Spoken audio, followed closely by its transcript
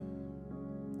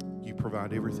you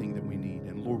provide everything that we need.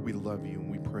 And Lord, we love you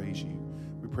and we praise you.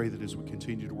 We pray that as we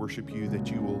continue to worship you, that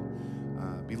you will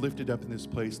be lifted up in this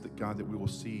place, that God, that we will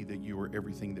see that you are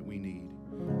everything that we need.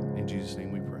 In Jesus'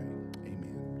 name we pray.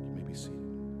 Amen. You may be seated.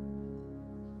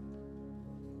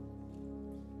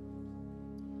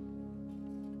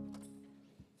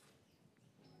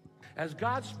 As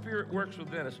God's Spirit works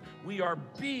within us, we are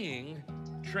being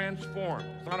transformed.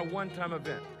 It's not a one-time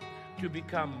event. To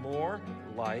become more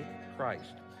like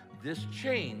Christ. This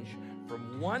change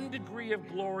from one degree of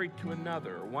glory to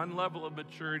another, or one level of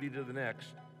maturity to the next,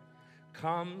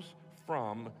 comes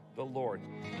from the Lord.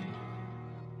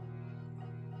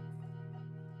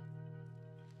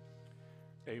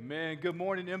 Amen. Good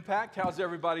morning, Impact. How's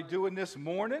everybody doing this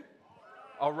morning?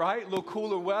 All right, a little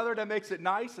cooler weather, that makes it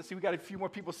nice. I see we got a few more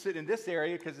people sitting in this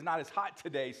area because it's not as hot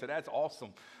today, so that's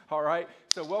awesome. All right,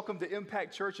 so welcome to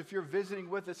Impact Church. If you're visiting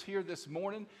with us here this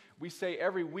morning, we say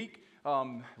every week,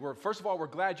 first of all, we're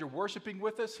glad you're worshiping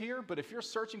with us here, but if you're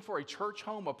searching for a church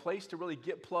home, a place to really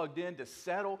get plugged in, to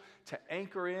settle, to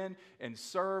anchor in and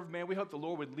serve, man, we hope the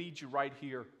Lord would lead you right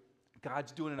here.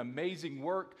 God's doing an amazing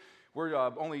work. We're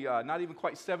only not even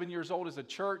quite 7 years old as a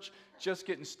church, just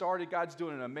getting started. God's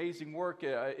doing an amazing work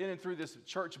in and through this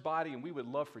church body, and we would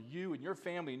love for you and your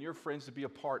family and your friends to be a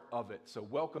part of it. So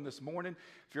welcome this morning.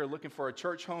 If you're looking for a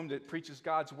church home that preaches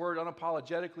God's word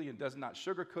unapologetically and does not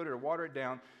sugarcoat it or water it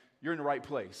down, you're in the right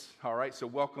place. All right, so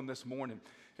welcome this morning.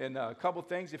 And a couple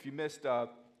things, if you missed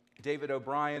David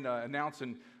O'Brien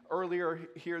announcing earlier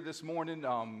here this morning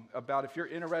about if you're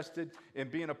interested in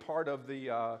being a part of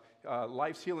the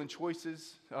Life's Healing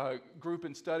Choices group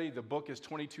and study, the book is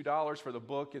 $22 for the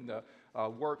book and the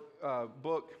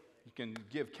workbook. You can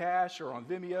give cash or on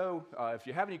Vimeo. If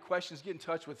you have any questions, get in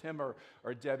touch with him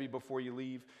or Debbie before you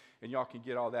leave, and y'all can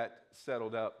get all that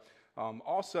settled up.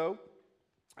 Also,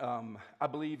 I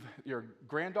believe your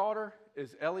granddaughter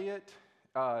is Elliot.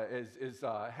 Is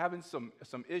having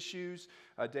some issues,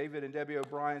 David and Debbie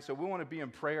O'Brien. So we want to be in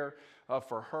prayer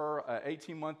for her,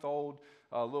 18-month-old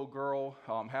little girl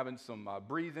having some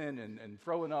breathing and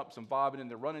throwing up, some vomiting.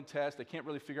 They're running tests. They can't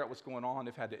really figure out what's going on.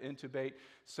 They've had to intubate.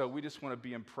 So we just want to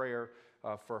be in prayer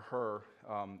for her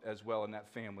as well, and that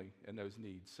family and those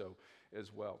needs so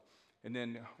as well. And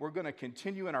then we're going to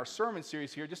continue in our sermon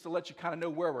series here, just to let you kind of know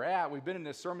where we're at. We've been in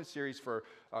this sermon series for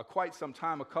quite some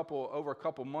time, over a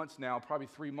couple months now, probably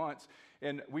 3 months.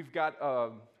 And we've got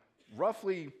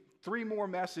roughly 3 more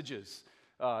messages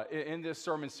in this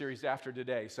sermon series after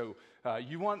today. So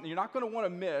you're not going to want to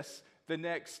miss the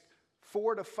next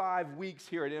 4 to 5 weeks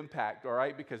here at Impact, all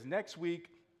right? Because next week,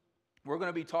 we're going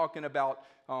to be talking about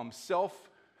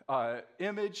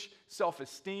image,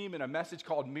 self-esteem, and a message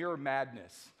called Mirror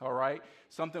Madness, all right?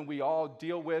 Something we all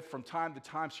deal with from time to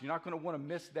time, so you're not going to want to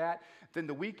miss that. Then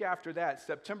the week after that,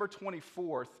 September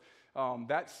 24th,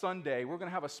 that Sunday, we're going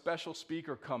to have a special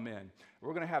speaker come in.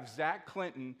 We're going to have Zach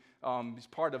Clinton. He's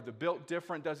part of the Built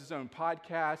Different, does his own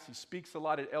podcast. He speaks a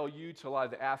lot at LU to a lot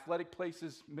of the athletic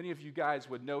places. Many of you guys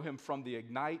would know him from the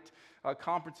Ignite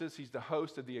conferences. He's the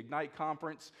host of the Ignite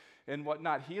conference and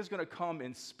whatnot. He is going to come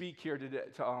and speak here today,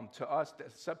 to us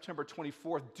September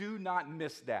 24th. Do not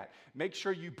miss that. Make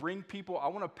sure you bring people. I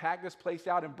want to pack this place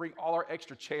out and bring all our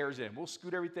extra chairs in. We'll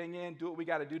scoot everything in, do what we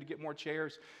got to do to get more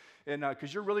chairs. And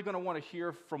because you're really going to want to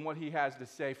hear from what he has to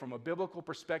say from a biblical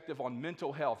perspective on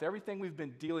mental health. Everything we've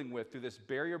been dealing with through this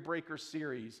Barrier Breaker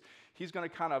series, he's going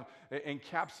to kind of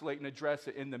encapsulate and address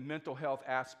it in the mental health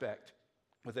aspect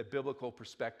with a biblical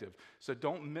perspective. So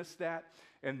don't miss that.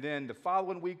 And then the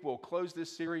following week, we'll close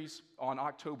this series on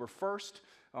October 1st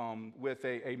with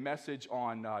a message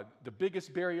on the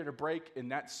biggest barrier to break,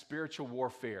 and that's spiritual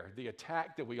warfare, the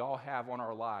attack that we all have on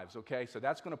our lives, okay? So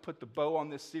that's going to put the bow on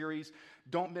this series.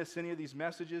 Don't miss any of these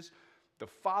messages. The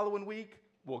following week,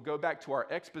 we'll go back to our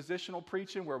expositional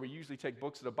preaching where we usually take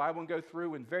books of the Bible and go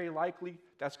through, and very likely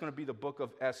that's going to be the book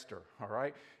of Esther, all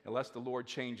right? Unless the Lord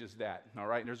changes that, all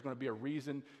right? And there's going to be a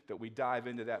reason that we dive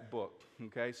into that book,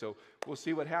 okay? So we'll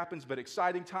see what happens, but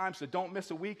exciting times, so don't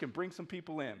miss a week and bring some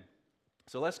people in.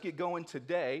 So let's get going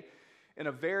today in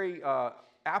a very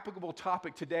applicable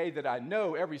topic today that I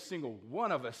know every single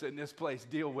one of us in this place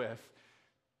deal with,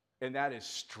 and that is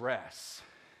stress.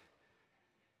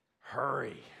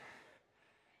 Hurry.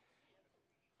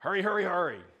 Hurry, hurry,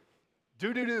 hurry.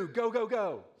 Do, go, go,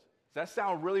 go. Does that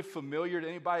sound really familiar to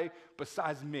anybody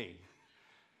besides me?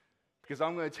 Because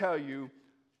I'm going to tell you,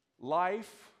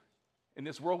 life in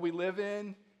this world we live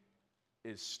in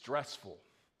is stressful.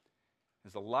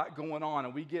 There's a lot going on,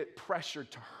 and we get pressured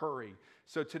to hurry.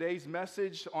 So today's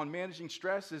message on managing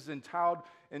stress is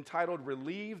entitled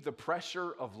Relieve the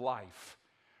Pressure of Life.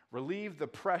 Relieve the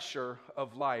pressure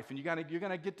of life. And you're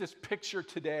gonna get this picture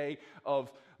today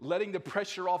of letting the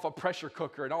pressure off a pressure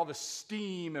cooker and all the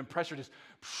steam and pressure just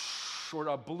or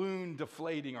a balloon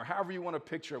deflating, or however you want to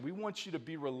picture it. We want you to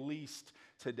be released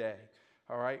today,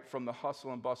 all right, from the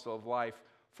hustle and bustle of life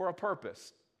for a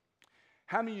purpose.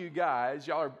 How many of you guys,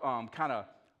 y'all are kind of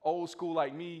old school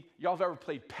like me, y'all have ever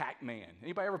played Pac-Man?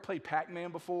 Anybody ever played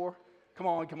Pac-Man before? Come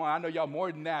on. I know y'all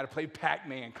more than that have played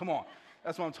Pac-Man. Come on.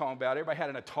 That's what I'm talking about. Everybody had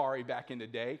an Atari back in the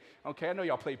day. Okay, I know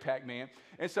y'all played Pac-Man.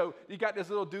 And so you got this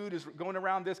little dude who's going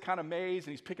around this kind of maze,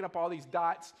 and he's picking up all these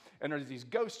dots, and there's these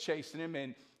ghosts chasing him,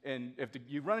 and if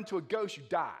you run into a ghost, you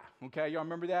die. Okay, y'all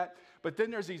remember that? But then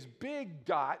there's these big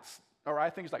dots, or I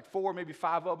think it's like 4, maybe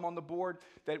 5 of them on the board,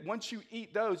 that once you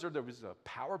eat those, or there was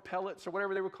power pellets or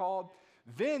whatever they were called,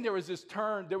 then there was this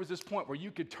point where you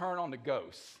could turn on the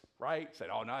ghosts, right? Said,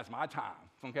 oh, no, it's my time,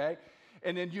 okay?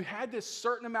 And then you had this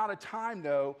certain amount of time,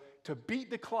 though, to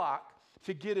beat the clock,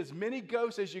 to get as many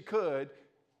ghosts as you could,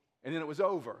 and then it was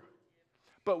over.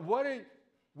 But what did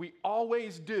we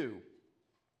always do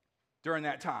during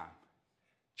that time?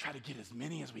 Try to get as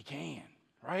many as we can,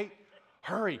 right?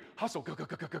 Hurry, hustle, go, go,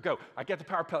 go, go, go, go. I got the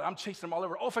power pellet. I'm chasing them all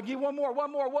over. Oh, if I get one more.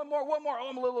 Oh,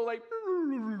 I'm a little late.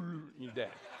 You're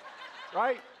dead,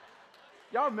 right?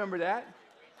 Y'all remember that?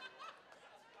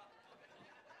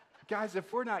 Guys,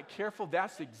 if we're not careful,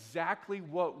 that's exactly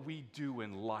what we do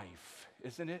in life,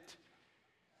 isn't it?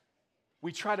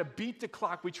 We try to beat the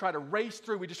clock. We try to race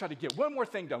through. We just try to get one more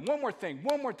thing done, one more thing,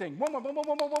 one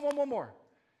more.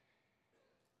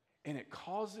 And it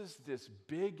causes this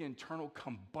big internal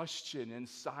combustion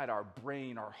inside our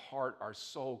brain, our heart, our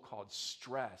soul called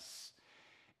stress.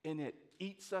 And it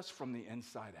eats us from the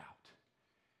inside out.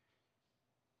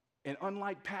 And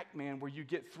unlike Pac-Man, where you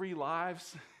get 3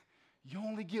 lives, you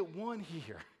only get 1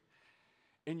 here.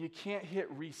 And you can't hit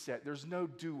reset. There's no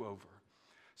do-over.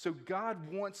 So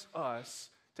God wants us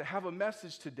to have a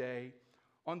message today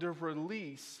on to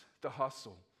release the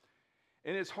hustle.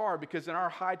 And it's hard because in our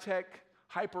high-tech,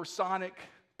 hypersonic,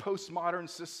 postmodern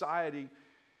society,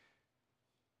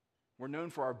 we're known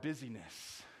for our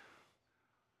busyness.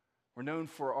 We're known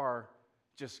for our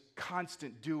just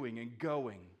constant doing and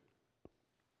going.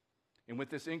 And with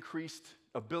this increased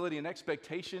ability and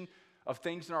expectation of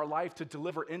things in our life to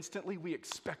deliver instantly, we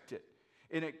expect it.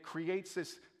 And it creates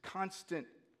this constant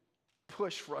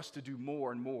push for us to do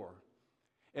more and more.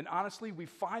 And honestly, we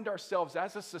find ourselves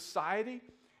as a society,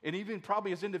 and even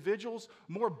probably as individuals,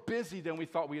 more busy than we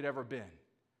thought we had ever been.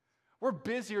 We're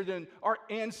busier than our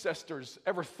ancestors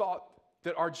ever thought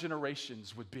that our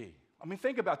generations would be. I mean,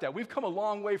 think about that. We've come a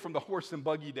long way from the horse and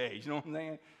buggy days, you know what I'm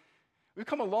saying? We've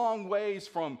come a long ways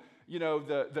from,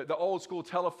 the old school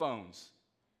telephones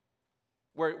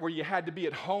where you had to be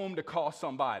at home to call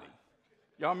somebody.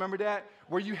 Y'all remember that?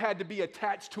 Where you had to be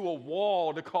attached to a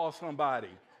wall to call somebody.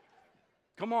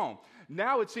 Come on.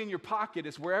 Now it's in your pocket.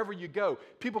 It's wherever you go.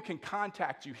 People can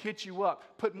contact you, hit you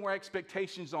up, put more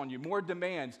expectations on you, more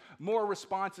demands, more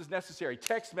responses necessary,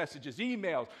 text messages,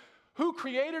 emails. Who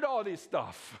created all this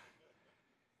stuff?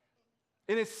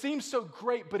 And it seems so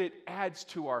great, but it adds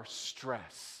to our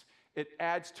stress. It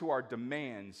adds to our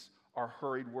demands, our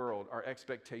hurried world, our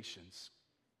expectations.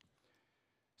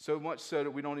 So much so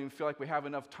that we don't even feel like we have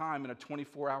enough time in a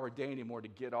 24-hour day anymore to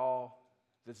get all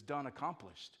that's done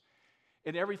accomplished.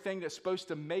 And everything that's supposed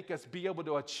to make us be able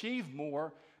to achieve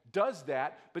more does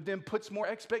that, but then puts more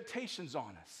expectations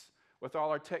on us with all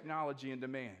our technology and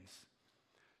demands.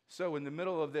 So in the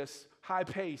middle of this high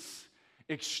pace,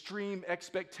 extreme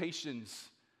expectations,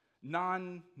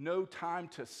 no time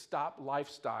to stop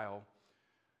lifestyle,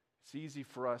 it's easy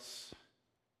for us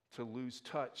to lose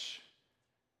touch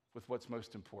with what's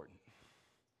most important.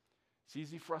 It's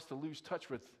easy for us to lose touch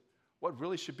with what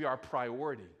really should be our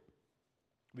priority.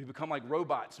 We become like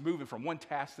robots moving from one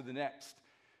task to the next,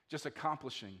 just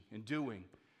accomplishing and doing.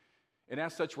 And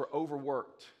as such, we're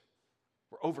overworked,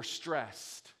 we're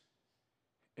overstressed,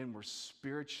 and we're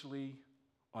spiritually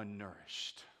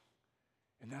unnourished.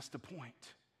 And that's the point.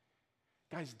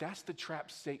 Guys, that's the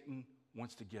trap Satan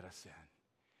wants to get us in.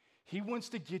 He wants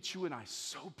to get you and I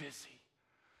so busy,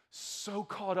 so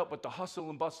caught up with the hustle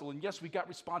and bustle. And yes, we got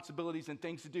responsibilities and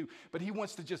things to do, but he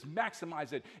wants to just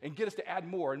maximize it and get us to add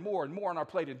more and more and more on our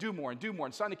plate and do more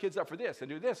and sign the kids up for this and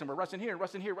do this. And we're rushing here and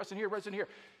rushing here, rushing here, rushing here.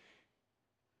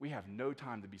 We have no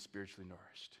time to be spiritually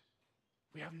nourished.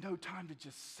 We have no time to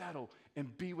just settle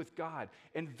and be with God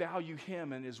and value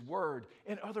him and his word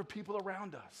and other people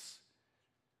around us.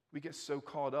 We get so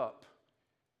caught up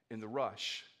in the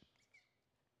rush.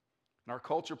 And our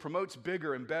culture promotes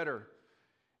bigger and better.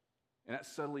 And that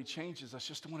subtly changes us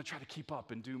just to want to try to keep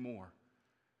up and do more.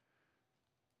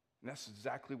 And that's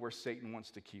exactly where Satan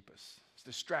wants to keep us. It's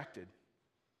distracted,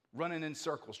 running in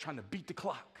circles, trying to beat the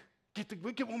clock.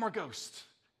 Get one more ghost.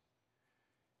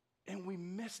 And we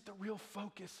miss the real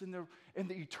focus and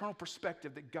the eternal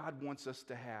perspective that God wants us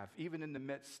to have, even in the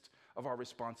midst of our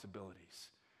responsibilities.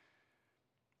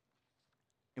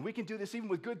 And we can do this even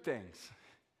with good things.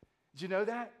 Did you know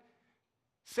that?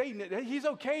 Satan, he's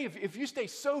okay if you stay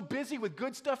so busy with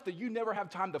good stuff that you never have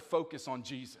time to focus on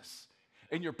Jesus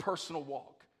in your personal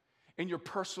walk, in your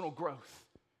personal growth,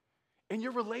 in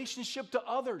your relationship to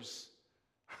others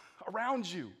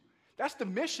around you. That's the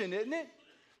mission, isn't it?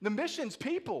 The mission's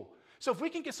people. So if we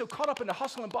can get so caught up in the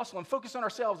hustle and bustle and focus on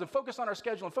ourselves and focus on our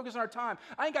schedule and focus on our time,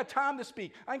 I ain't got time to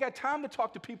speak. I ain't got time to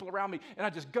talk to people around me. And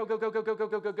I just go.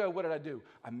 What did I do?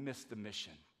 I missed the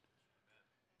mission.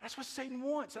 That's what Satan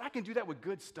wants. And I can do that with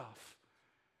good stuff.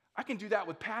 I can do that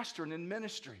with pastoring and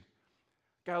ministry.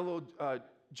 Got a little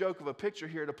joke of a picture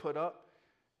here to put up.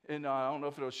 And I don't know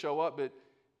if it'll show up, but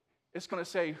it's going to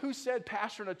say, who said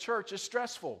pastoring a church is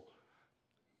stressful?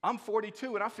 I'm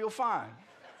 42 and I feel fine.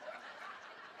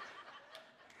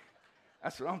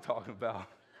 That's what I'm talking about.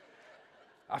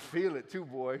 I feel it too,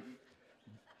 boy.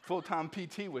 Full-time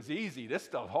PT was easy. This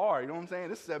stuff hard, you know what I'm saying?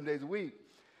 This is 7 days a week.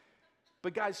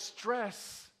 But guys,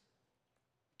 stress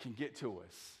can get to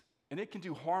us, and it can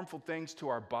do harmful things to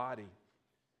our body.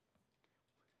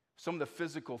 Some of the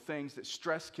physical things that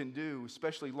stress can do,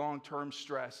 especially long-term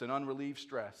stress and unrelieved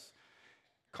stress,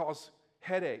 cause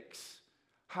headaches,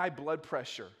 high blood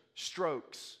pressure,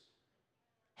 strokes,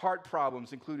 heart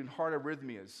problems, including heart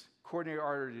arrhythmias, coronary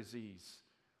artery disease,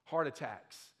 heart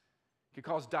attacks. It can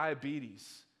cause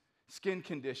diabetes, skin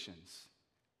conditions,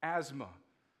 asthma.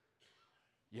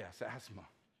 Yes, asthma.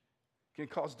 It can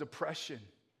cause depression.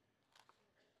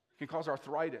 It can cause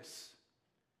arthritis.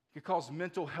 It can cause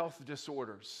mental health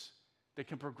disorders that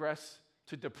can progress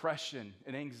to depression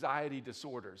and anxiety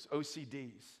disorders,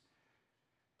 OCDs.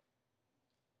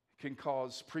 It can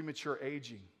cause premature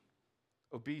aging,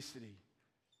 obesity.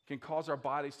 It can cause our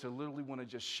bodies to literally want to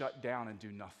just shut down and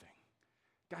do nothing.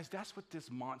 Guys, that's what this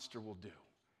monster will do.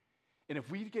 And if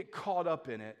we get caught up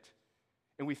in it,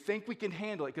 and we think we can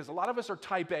handle it, because a lot of us are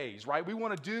type A's, right? We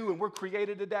want to do, and we're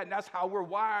created to that, and that's how we're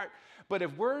wired. But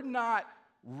if we're not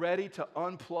ready to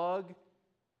unplug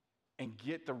and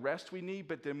get the rest we need,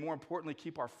 but then more importantly,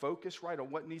 keep our focus right on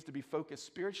what needs to be focused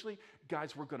spiritually,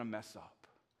 guys, we're going to mess up.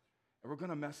 And we're going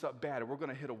to mess up bad, and we're going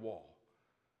to hit a wall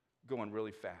going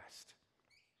really fast.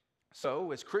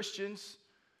 So, as Christians,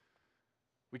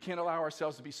 we can't allow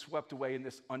ourselves to be swept away in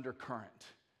this undercurrent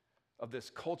of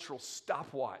this cultural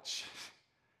stopwatch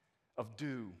of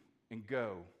do and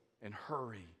go and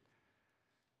hurry,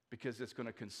 because it's going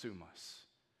to consume us.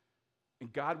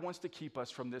 And God wants to keep us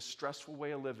from this stressful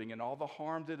way of living and all the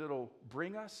harm that it'll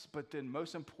bring us, but then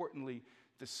most importantly,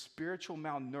 the spiritual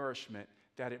malnourishment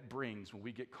that it brings when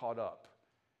we get caught up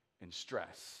in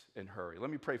stress and hurry. Let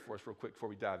me pray for us real quick before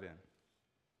we dive in.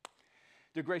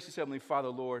 Dear gracious Heavenly Father,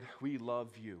 Lord, we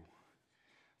love you.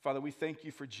 Father, we thank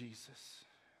you for Jesus.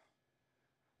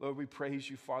 Lord, we praise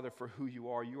you, Father, for who you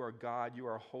are. You are God. You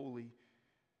are holy.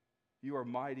 You are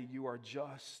mighty. You are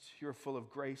just. You are full of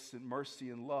grace and mercy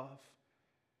and love.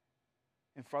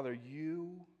 And Father,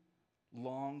 you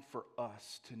long for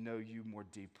us to know you more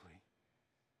deeply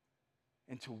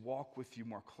and to walk with you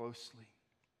more closely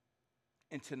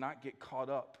and to not get caught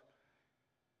up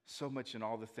so much in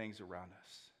all the things around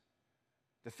us.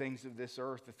 The things of this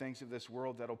earth, the things of this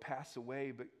world that'll pass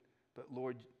away, but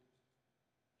Lord,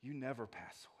 you never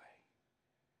pass away.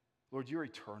 Lord, you're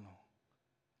eternal.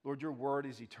 Lord, your word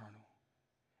is eternal.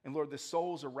 And Lord, the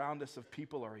souls around us of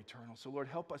people are eternal. So Lord,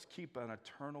 help us keep an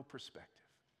eternal perspective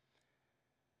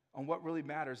on what really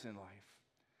matters in life.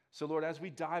 So Lord, as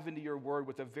we dive into your word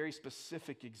with a very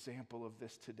specific example of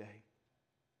this today,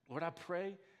 Lord, I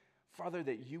pray, Father,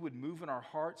 that you would move in our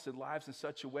hearts and lives in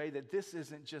such a way that this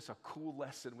isn't just a cool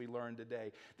lesson we learned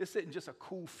today. This isn't just a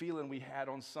cool feeling we had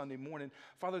on Sunday morning.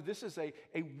 Father, this is a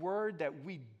word that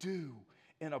we do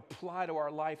and apply to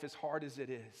our life as hard as it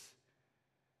is.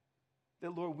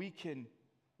 That, Lord, we can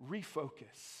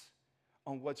refocus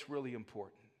on what's really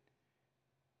important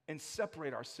and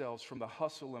separate ourselves from the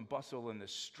hustle and bustle and the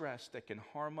stress that can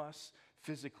harm us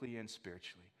physically and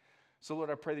spiritually. So,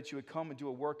 Lord, I pray that you would come and do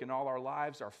a work in all our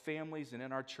lives, our families, and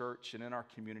in our church and in our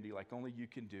community like only you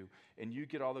can do. And you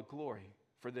get all the glory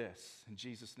for this. In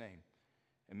Jesus' name,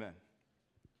 amen.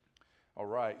 All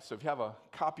right, so if you have a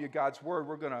copy of God's Word,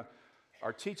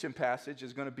 our teaching passage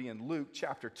is going to be in Luke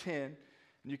chapter 10.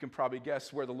 And you can probably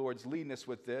guess where the Lord's leading us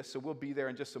with this, so we'll be there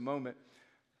in just a moment.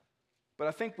 But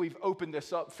I think we've opened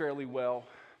this up fairly well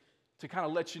to kind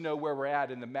of let you know where we're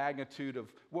at in the magnitude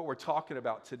of what we're talking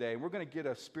about today. And we're going to get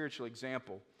a spiritual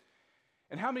example.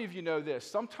 And how many of you know this?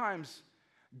 Sometimes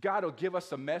God will give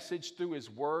us a message through His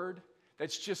Word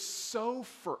that's just so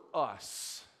for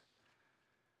us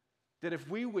that if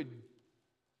we would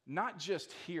not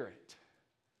just hear it,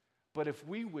 but if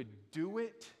we would do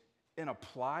it and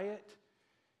apply it,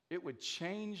 it would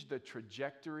change the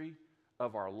trajectory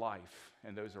of our life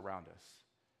and those around us.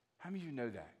 How many of you know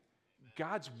that?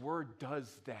 God's Word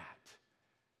does that.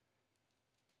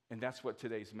 And that's what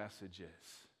today's message is.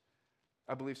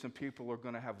 I believe some people are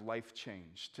going to have life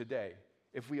change today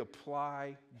if we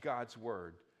apply God's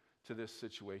Word to this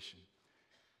situation.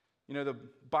 You know, the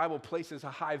Bible places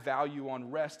a high value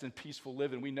on rest and peaceful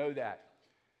living. We know that.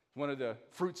 One of the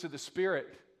fruits of the Spirit,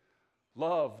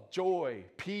 love, joy,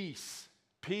 peace.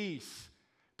 Peace.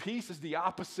 Peace is the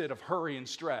opposite of hurry and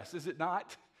stress, is it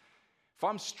not? If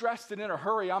I'm stressed and in a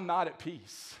hurry, I'm not at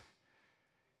peace.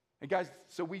 And guys,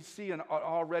 so we see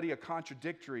already a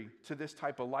contradictory to this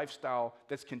type of lifestyle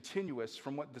that's continuous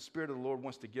from what the Spirit of the Lord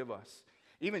wants to give us.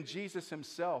 Even Jesus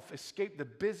Himself escaped the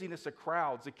busyness of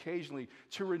crowds occasionally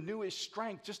to renew His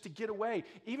strength, just to get away,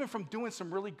 even from doing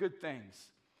some really good things.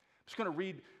 I'm just going to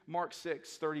read Mark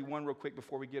 6:31 real quick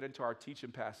before we get into our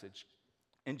teaching passage.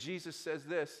 And Jesus says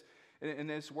this in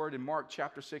this word in Mark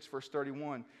chapter 6, verse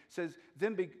 31. It says,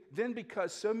 then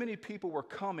because so many people were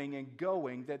coming and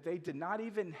going that they did not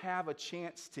even have a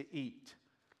chance to eat.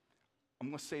 I'm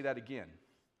going to say that again.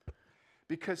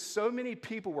 Because so many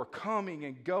people were coming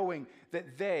and going that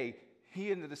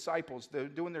he and the disciples, they're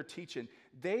doing their teaching,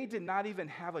 they did not even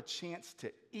have a chance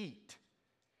to eat.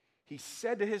 He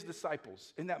said to His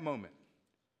disciples in that moment,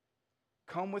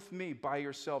 come with me by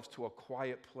yourselves to a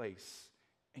quiet place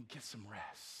and get some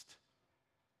rest.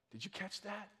 Did you catch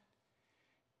that?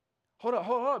 Hold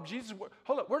up, Jesus,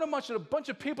 hold up. We're a bunch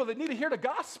of people that need to hear the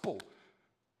gospel.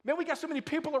 Man, we got so many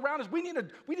people around us. We need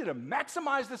to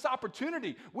maximize this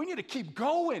opportunity. We need to keep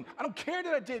going. I don't care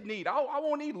that I didn't eat. I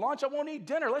won't eat lunch. I won't eat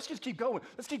dinner. Let's just keep going.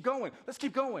 Let's keep going. Let's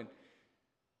keep going.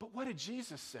 But what did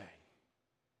Jesus say?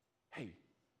 Hey,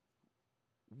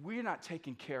 we're not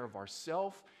taking care of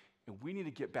ourselves, and we need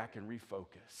to get back and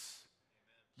refocus.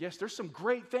 Yes, there's some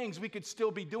great things we could still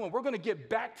be doing. We're going to get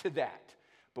back to that.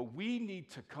 But we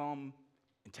need to come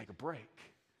and take a break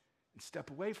and step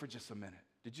away for just a minute.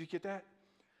 Did you get that?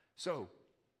 So,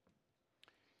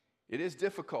 it is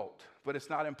difficult, but it's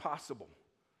not impossible,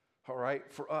 all right,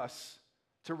 for us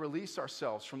to release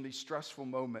ourselves from these stressful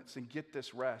moments and get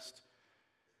this rest.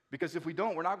 Because if we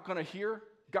don't, we're not going to hear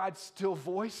God's still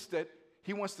voice that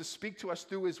He wants to speak to us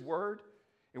through His Word.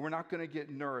 And we're not going to get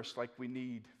nourished like we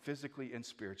need physically and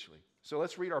spiritually. So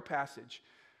let's read our passage.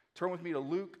 Turn with me to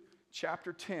Luke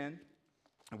chapter 10.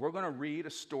 And we're going to read a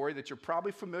story that you're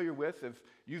probably familiar with if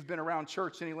you've been around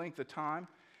church any length of time.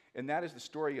 And that is the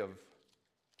story of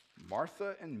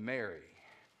Martha and Mary.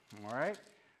 All right?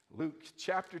 Luke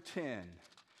chapter 10.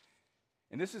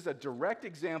 And this is a direct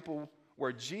example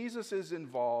where Jesus is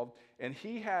involved. And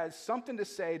He has something to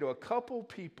say to a couple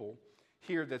people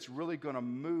here that's really going to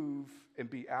move and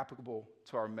be applicable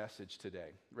to our message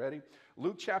today. Ready?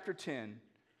 Luke chapter 10,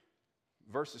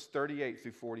 verses 38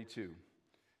 through 42.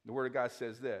 The Word of God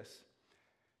says this.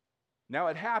 Now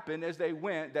it happened as they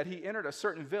went that He entered a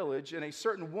certain village, and a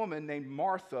certain woman named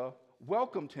Martha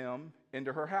welcomed Him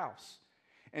into her house.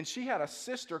 And she had a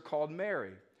sister called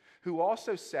Mary, who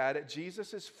also sat at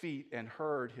Jesus' feet and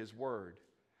heard His word.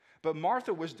 But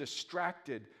Martha was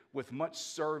distracted with much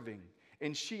serving.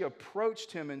 And she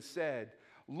approached Him and said,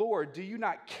 Lord, do you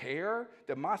not care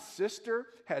that my sister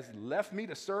has left me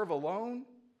to serve alone?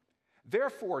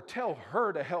 Therefore, tell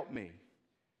her to help me.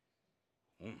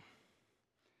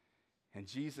 And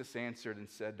Jesus answered and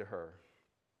said to her,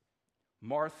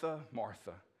 Martha,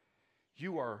 Martha,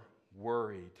 you are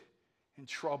worried and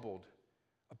troubled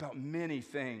about many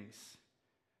things,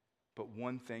 but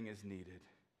one thing is needed.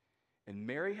 And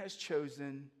Mary has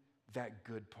chosen that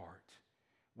good part,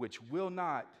 which will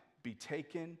not be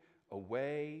taken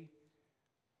away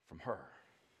from her.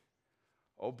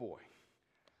 Oh boy.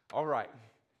 All right.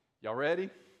 Y'all ready?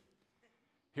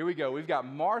 Here we go. We've got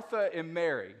Martha and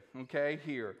Mary, okay,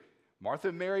 here. Martha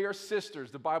and Mary are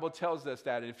sisters. The Bible tells us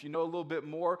that. And if you know a little bit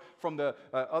more from the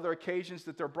other occasions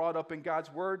that they're brought up in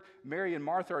God's Word, Mary and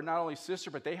Martha are not only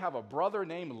sisters, but they have a brother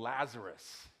named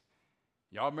Lazarus.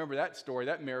 Y'all remember that story,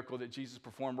 that miracle that Jesus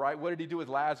performed, right? What did He do with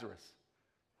Lazarus?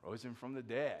 Rose him from the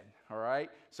dead, all right?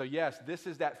 So yes, this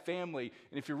is that family.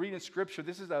 And if you read in Scripture,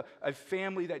 this is a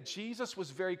family that Jesus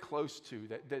was very close to,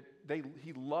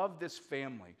 He loved this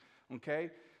family,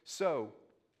 okay? So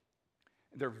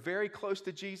They're very close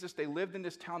to Jesus. They lived in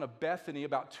this town of Bethany,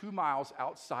 about 2 miles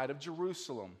outside of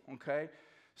Jerusalem, okay?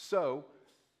 So,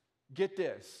 get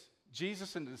this.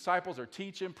 Jesus and the disciples are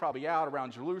teaching, probably out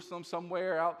around Jerusalem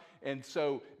somewhere out, and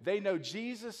so they know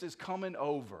Jesus is coming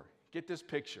over. Get this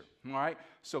picture, all right?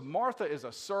 So Martha is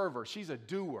a server. She's a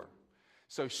doer.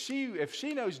 So if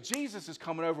she knows Jesus is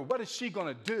coming over, what is she going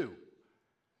to do?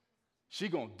 She's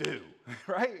going to do,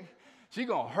 right? She's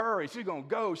going to hurry. She's going to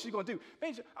go. She's going to do.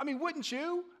 I mean, wouldn't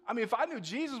you? I mean, if I knew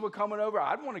Jesus was coming over,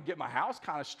 I'd want to get my house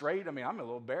kind of straight. I mean, I'm a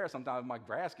little embarrassed. Sometimes my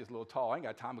grass gets a little tall. I ain't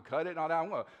got time to cut it and all that.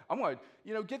 I'm going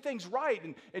to, get things right.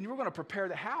 And we're going to prepare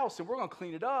the house, and we're going to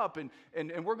clean it up, and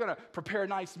we're going to prepare a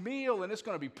nice meal, and it's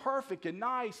going to be perfect and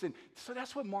nice. And so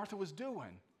that's what Martha was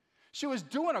doing. She was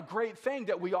doing a great thing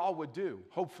that we all would do,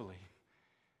 hopefully.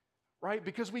 Right?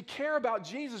 Because we care about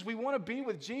Jesus. We want to be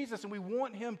with Jesus, and we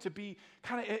want him to be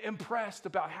kind of impressed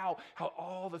about how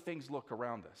all the things look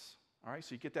around us. All right,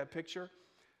 so you get that picture?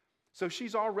 So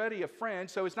she's already a friend,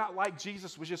 so it's not like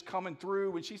Jesus was just coming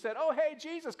through and she said, oh, hey,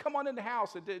 Jesus, come on in the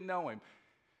house, and didn't know him.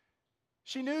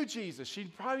 She knew Jesus. She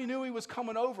probably knew he was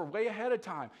coming over way ahead of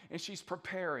time, and she's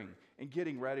preparing and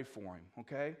getting ready for him,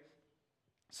 okay?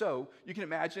 So you can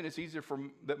imagine it's easier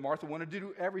that Martha wanted to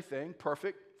do everything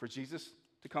perfect for Jesus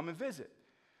to come and visit.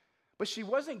 But she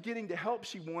wasn't getting the help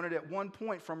she wanted at one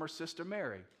point from her sister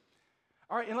Mary.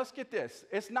 All right, and let's get this.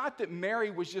 It's not that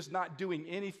Mary was just not doing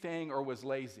anything or was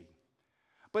lazy.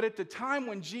 But at the time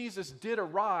when Jesus did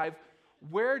arrive,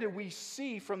 where do we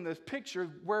see from this picture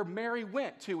where Mary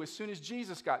went to as soon as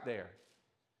Jesus got there?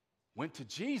 Went to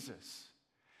Jesus.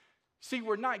 See,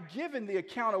 we're not given the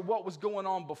account of what was going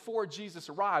on before Jesus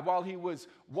arrived while he was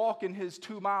walking his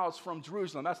 2 miles from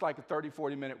Jerusalem. That's like a 30,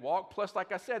 40-minute walk. Plus,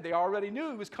 like I said, they already knew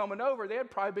he was coming over. They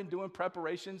had probably been doing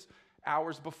preparations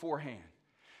hours beforehand.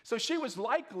 So she was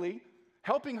likely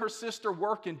helping her sister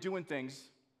work and doing things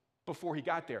before he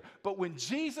got there. But when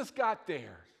Jesus got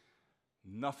there,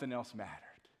 nothing else mattered.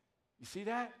 You see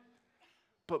that?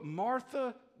 But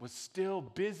Martha was still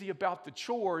busy about the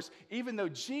chores, even though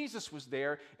Jesus was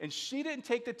there, and she didn't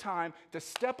take the time to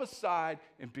step aside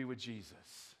and be with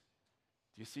Jesus.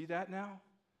 Do you see that now?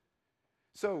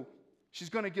 So she's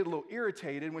going to get a little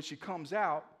irritated when she comes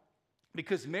out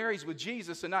because Mary's with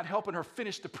Jesus and not helping her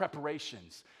finish the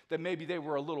preparations that maybe they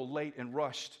were a little late and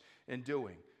rushed in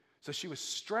doing. So she was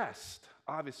stressed,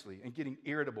 obviously, and getting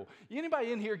irritable.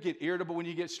 Anybody in here get irritable when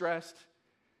you get stressed?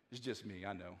 It's just me,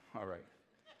 I know. All right.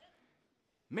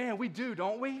 Man, we do,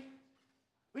 don't we?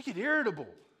 We get irritable.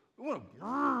 We want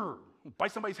to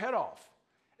bite somebody's head off,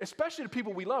 especially the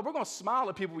people we love. We're going to smile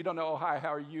at people we don't know. Oh, hi,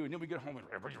 how are you? And then we get home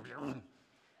and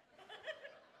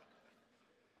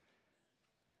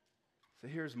so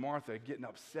here's Martha getting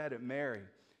upset at Mary.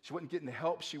 She wasn't getting the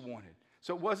help she wanted.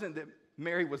 So it wasn't that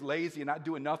Mary was lazy and not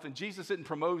doing nothing. Jesus isn't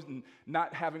promoting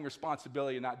not having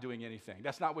responsibility and not doing anything.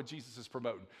 That's not what Jesus is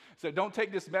promoting. So don't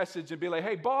take this message and be like,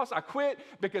 hey, boss, I quit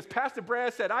because Pastor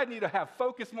Brad said I need to have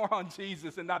focus more on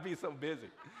Jesus and not be so busy.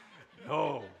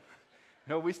 No,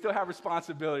 we still have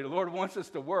responsibility. The Lord wants us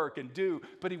to work and do,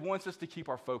 but he wants us to keep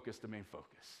our focus, the main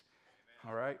focus.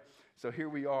 Amen. All right? So here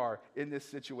we are in this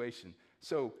situation.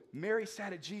 So Mary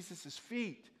sat at Jesus'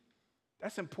 feet.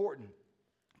 That's important.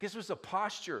 This was a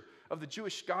posture of the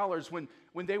Jewish scholars when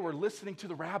they were listening to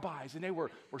the rabbis and they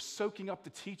were soaking up the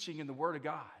teaching in the Word of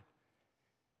God.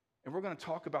 And we're going to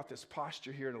talk about this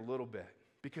posture here in a little bit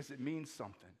because it means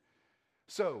something.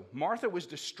 So Martha was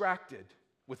distracted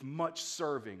with much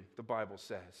serving, the Bible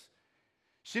says.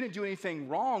 She didn't do anything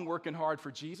wrong working hard for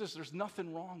Jesus. There's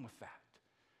nothing wrong with that.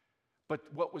 But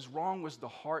what was wrong was the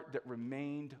heart that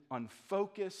remained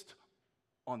unfocused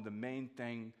on the main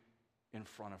thing in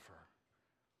front of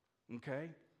her. Okay?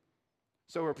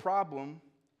 So her problem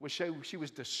was she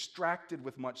was distracted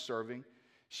with much serving.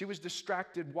 She was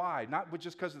distracted. Why? Not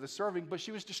just because of the serving, but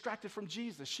she was distracted from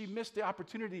Jesus. She missed the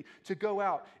opportunity to go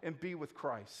out and be with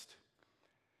Christ.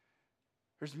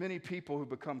 There's many people who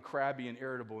become crabby and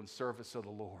irritable in service of the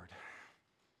Lord.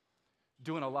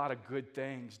 Doing a lot of good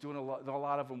things, doing a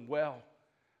lot of them well.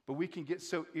 But we can get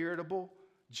so irritable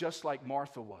just like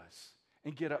Martha was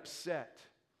and get upset.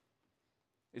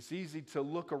 It's easy to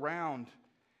look around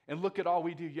and look at all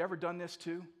we do. You ever done this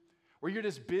too? Where you're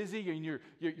just busy and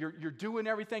you're doing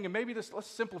everything. And maybe let's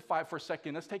simplify it for a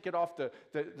second. Let's take it off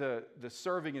the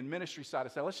serving and ministry side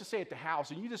of stuff. Let's just say at the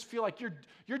house. And you just feel like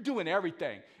you're doing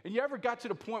everything. And you ever got to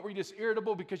the point where you're just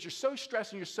irritable because you're so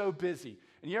stressed and you're so busy?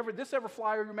 And this ever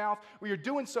fly out of your mouth where you're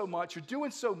doing so much, and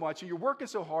you're working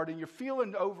so hard, and you're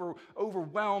feeling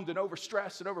overwhelmed and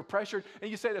overstressed and overpressured,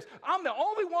 and you say this, I'm the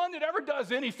only one that ever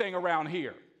does anything around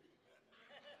here.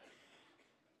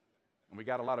 And we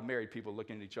got a lot of married people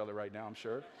looking at each other right now, I'm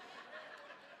sure.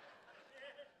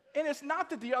 And it's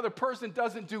not that the other person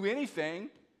doesn't do anything,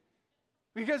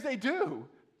 because they do.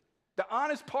 The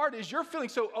honest part is you're feeling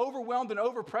so overwhelmed and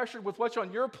overpressured with what's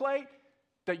on your plate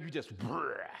that you just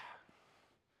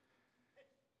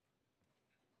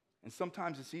And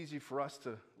sometimes it's easy for us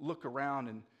to look around,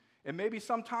 and maybe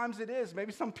sometimes it is.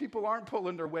 Maybe some people aren't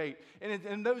pulling their weight. And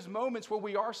in those moments where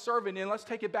we are serving, and let's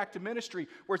take it back to ministry,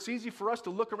 where it's easy for us to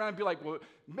look around and be like, well,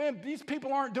 man, these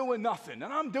people aren't doing nothing,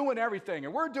 and I'm doing everything,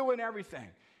 and we're doing everything.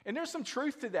 And there's some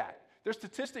truth to that. Their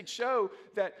statistics show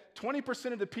that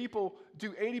 20% of the people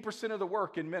do 80% of the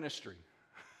work in ministry.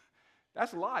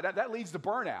 That's a lot. That leads to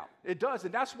burnout. It does.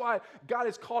 And that's why God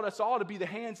has called us all to be the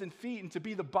hands and feet and to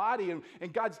be the body.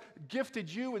 And God's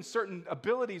gifted you in certain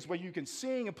abilities where you can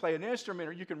sing and play an instrument,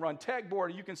 or you can run tech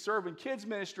board, or you can serve in kids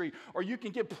ministry, or you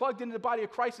can get plugged into the body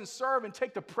of Christ and serve and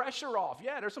take the pressure off.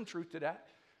 Yeah, there's some truth to that.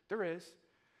 There is.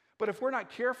 But if we're not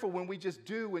careful, when we just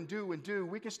do and do and do,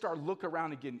 we can start looking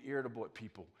around and getting irritable at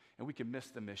people, and we can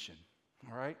miss the mission.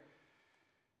 All right?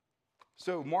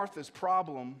 So Martha's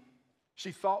problem,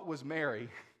 she thought was Mary,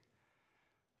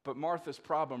 but Martha's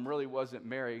problem really wasn't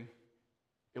Mary,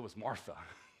 it was Martha.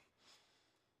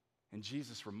 And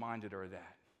Jesus reminded her of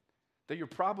that your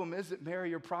problem isn't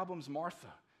Mary, your problem's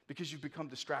Martha, because you've become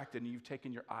distracted and you've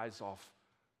taken your eyes off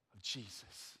of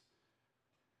Jesus.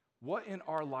 What in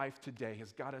our life today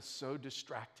has got us so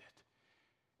distracted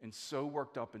and so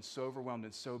worked up and so overwhelmed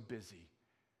and so busy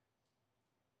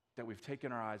that we've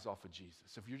taken our eyes off of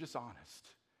Jesus? If you're just honest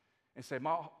and say,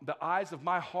 the eyes of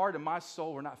my heart and my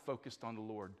soul are not focused on the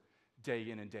Lord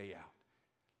day in and day out.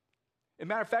 As a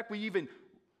matter of fact, we even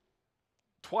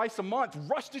twice a month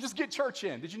rush to just get church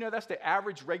in. Did you know that's the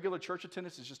average regular church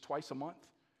attendance is just twice a month?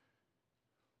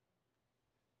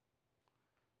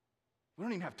 We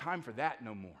don't even have time for that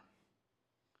no more.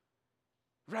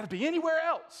 We'd rather be anywhere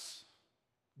else,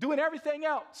 doing everything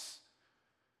else.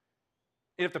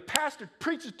 And if the pastor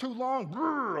preaches too long,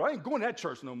 I ain't going to that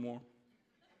church no more.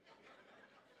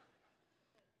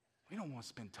 We don't want to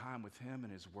spend time with him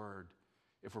and his word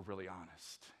if we're really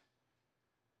honest.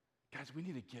 Guys, we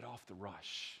need to get off the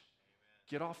rush,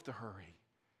 get off the hurry,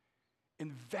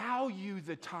 and value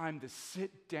the time to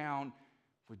sit down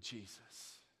with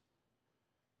Jesus.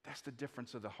 That's the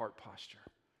difference of the heart posture.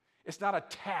 It's not a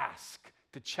task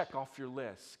to check off your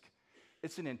list.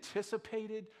 It's an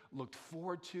anticipated, looked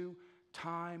forward to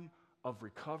time of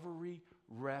recovery,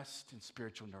 rest, and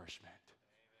spiritual nourishment.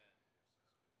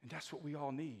 And that's what we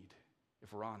all need,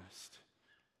 if we're honest.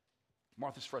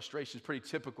 Martha's frustration is pretty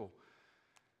typical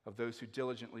of those who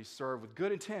diligently serve with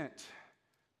good intent,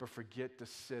 but forget to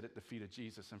sit at the feet of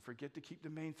Jesus and forget to keep the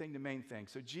main thing the main thing.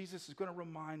 So Jesus is going to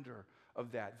remind her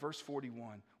of that. Verse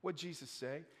 41, what did Jesus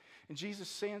say? And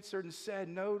Jesus answered and said,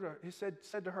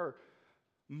 said to her,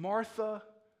 Martha,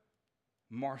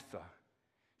 Martha.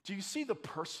 Do you see the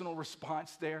personal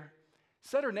response there?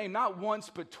 Said her name not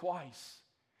once, but twice.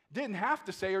 Didn't have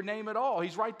to say her name at all.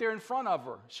 He's right there in front of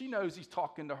her. She knows he's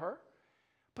talking to her,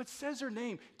 but says her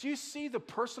name. Do you see the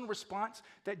personal response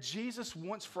that Jesus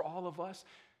wants for all of us?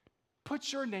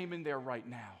 Put your name in there right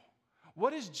now.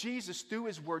 What is Jesus through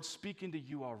his word speaking to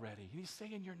you already? He's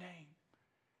saying your name.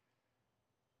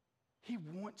 He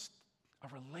wants a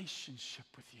relationship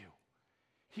with you.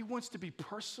 He wants to be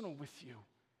personal with you.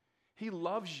 He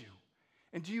loves you.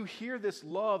 And do you hear this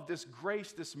love, this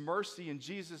grace, this mercy in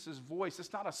Jesus' voice?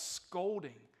 It's not a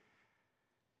scolding,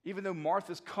 even though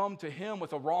Martha's come to him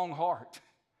with a wrong heart.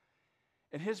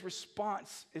 And his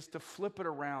response is to flip it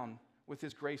around with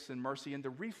his grace and mercy and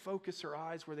to refocus her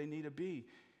eyes where they need to be.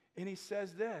 And he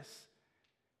says this,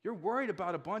 you're worried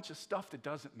about a bunch of stuff that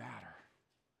doesn't matter.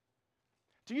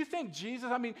 Do you think Jesus,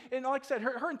 and like I said,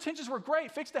 her intentions were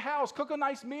great. Fix the house, cook a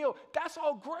nice meal. That's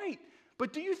all great.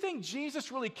 But do you think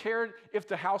Jesus really cared if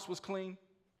the house was clean?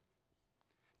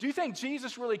 Do you think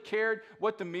Jesus really cared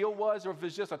what the meal was, or if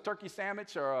it's just a turkey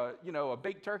sandwich or a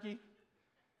baked turkey?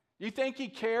 Do you think he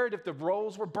cared if the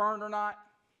rolls were burned or not?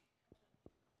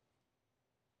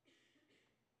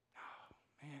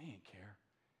 No, man, he didn't care.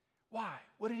 Why?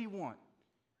 What did he want?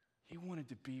 He wanted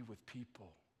to be with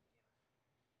people.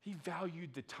 He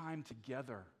valued the time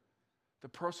together, the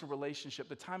personal relationship,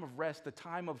 the time of rest, the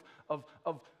time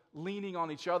of leaning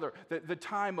on each other, the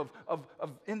time of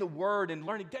in the Word and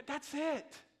learning. That's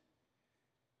it.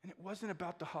 And it wasn't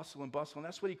about the hustle and bustle. And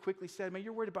that's what he quickly said, man,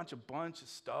 you're worried about a bunch of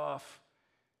stuff.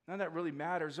 None of that really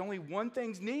matters. Only one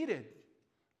thing's needed.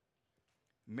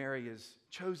 Mary has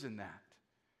chosen that.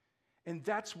 And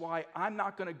that's why I'm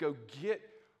not going to go get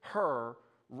her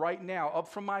right now up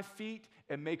from my feet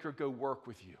and make her go work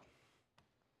with you.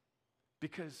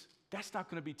 because that's not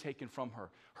going to be taken from her.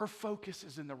 Her focus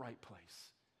is in the right place.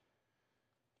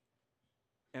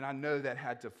 And I know that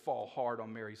had to fall hard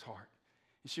on Mary's heart.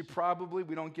 And she probably,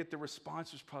 we don't get the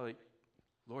response, was probably,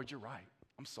 Lord, you're right.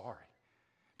 I'm sorry.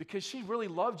 Because she really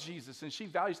loved Jesus and she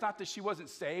values, not that she wasn't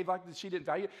saved, like that she didn't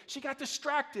value it. She got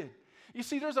distracted. You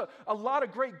see, there's a lot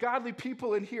of great godly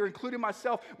people in here, including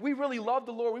myself. We really love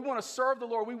the Lord. We want to serve the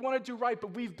Lord. We want to do right,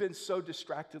 but we've been so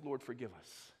distracted. Lord, forgive us.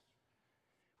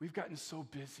 We've gotten so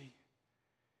busy.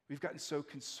 We've gotten so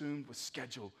consumed with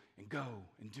schedule and go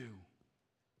and do.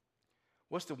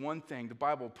 What's the one thing? The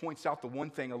Bible points out the one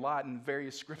thing a lot in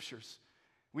various scriptures.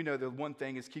 We know the one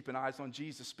thing is keeping eyes on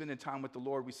Jesus, spending time with the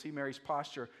Lord. We see Mary's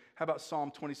posture. How about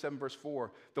Psalm 27, verse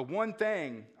 4? The one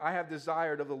thing I have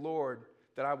desired of the Lord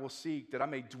that I will seek, that I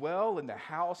may dwell in the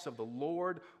house of the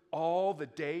Lord all the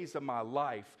days of my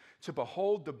life, to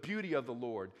behold the beauty of the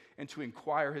Lord and to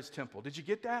inquire his temple. Did you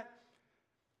get that?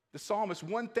 The psalmist,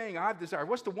 one thing I've desired.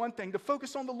 What's the one thing? To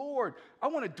focus on the Lord. I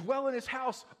want to dwell in his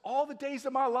house all the days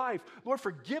of my life. Lord,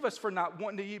 forgive us for not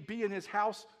wanting to be in his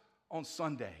house on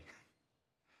Sunday.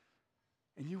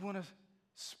 And you want to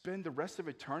spend the rest of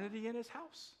eternity in his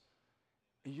house?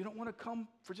 And you don't want to come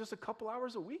for just a couple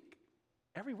hours a week?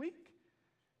 Every week?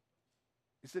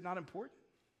 Is it not important?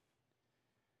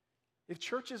 If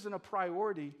church isn't a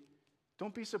priority,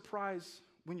 don't be surprised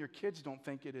when your kids don't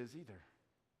think it is either.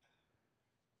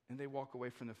 And they walk away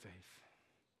from the faith.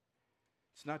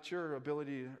 It's not your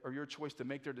ability or your choice to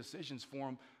make their decisions for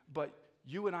them, but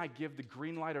you and I give the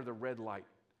green light or the red light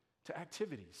to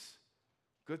activities,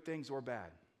 good things or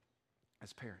bad,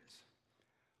 as parents.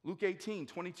 Luke 18,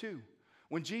 22.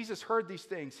 When Jesus heard these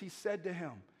things, he said to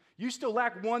him, you still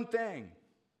lack one thing.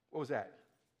 What was that?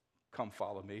 Come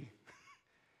follow me.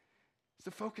 It's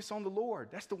to focus on the Lord.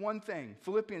 That's the one thing.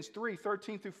 Philippians 3,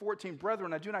 13 through 14.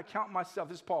 Brethren, I do not count myself,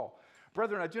 this is Paul.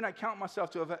 Brethren, I do not count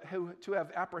myself to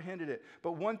have apprehended it.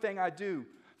 But one thing I do,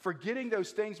 forgetting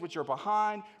those things which are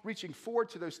behind, reaching forward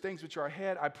to those things which are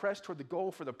ahead, I press toward the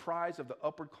goal for the prize of the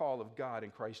upward call of God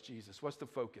in Christ Jesus. What's the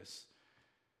focus?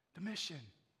 The mission.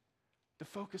 The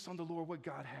focus on the Lord, what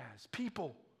God has.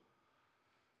 People.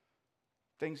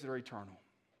 Things that are eternal.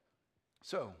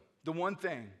 So, the one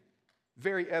thing,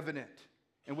 very evident,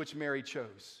 in which Mary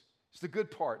chose. It's the good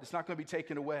part. It's not going to be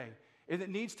taken away. And it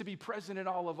needs to be present in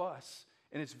all of us.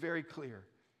 And it's very clear.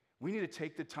 We need to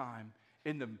take the time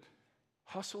in the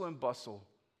hustle and bustle,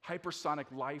 hypersonic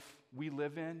life we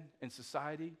live in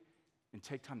society, and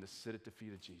take time to sit at the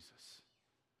feet of Jesus.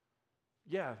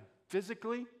 Yeah,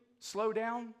 physically, slow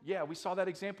down. Yeah, we saw that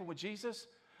example with Jesus.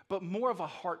 But more of a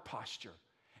heart posture.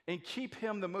 And keep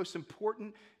him the most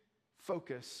important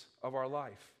focus of our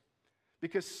life.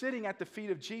 Because sitting at the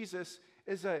feet of Jesus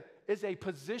is a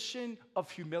position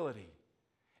of humility.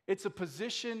 It's a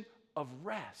position of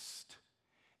rest.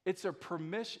 It's a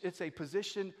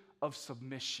position of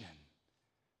submission.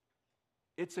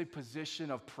 It's a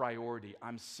position of priority.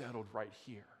 I'm settled right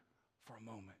here for a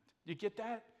moment. You get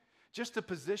that? Just the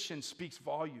position speaks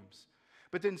volumes.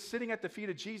 But then sitting at the feet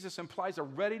of Jesus implies a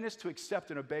readiness to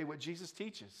accept and obey what Jesus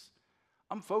teaches.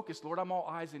 I'm focused, Lord. I'm all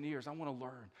eyes and ears. I want to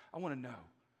learn. I want to know.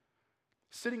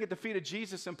 Sitting at the feet of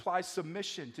Jesus implies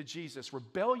submission to Jesus.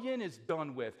 Rebellion is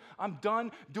done with. I'm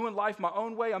done doing life my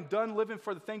own way. I'm done living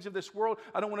for the things of this world.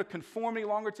 I don't want to conform any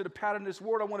longer to the pattern of this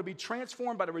world. I want to be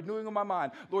transformed by the renewing of my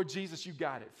mind. Lord Jesus, you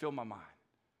got it. Fill my mind.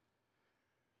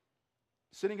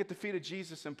 Sitting at the feet of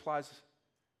Jesus implies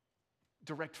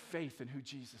direct faith in who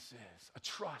Jesus is, a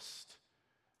trust,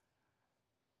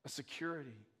 a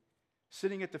security.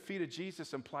 Sitting at the feet of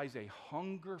Jesus implies a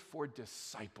hunger for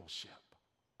discipleship.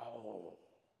 Oh,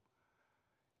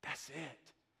 that's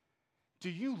it. Do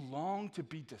you long to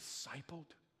be discipled?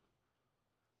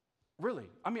 Really?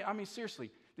 I mean,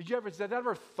 seriously. Has that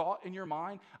ever thought in your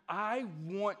mind? I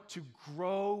want to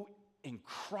grow in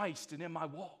Christ and in my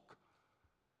walk.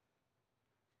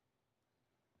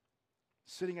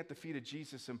 Sitting at the feet of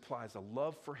Jesus implies a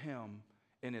love for him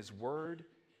and his word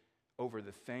over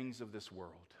the things of this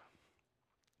world.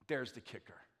 There's the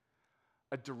kicker.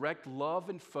 A direct love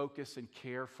and focus and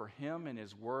care for him and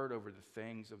his word over the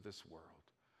things of this world.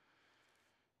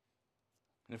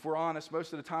 And if we're honest,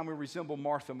 most of the time we resemble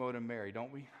Martha, Mode, and Mary,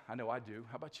 don't we? I know I do.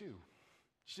 How about you?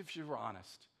 Just if you were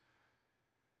honest.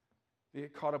 They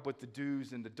get caught up with the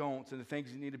do's and the don'ts and the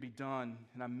things that need to be done,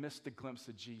 and I miss the glimpse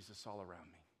of Jesus all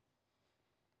around me.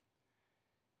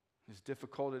 As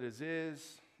difficult as it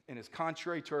is, and as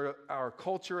contrary to our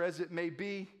culture as it may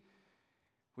be,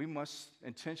 we must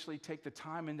intentionally take the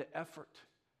time and the effort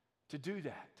to do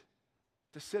that,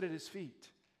 to sit at his feet,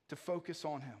 to focus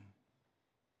on him.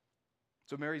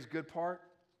 So Mary's good part,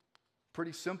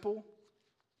 pretty simple,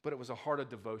 but it was a heart of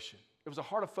devotion. It was a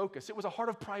heart of focus. It was a heart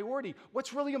of priority.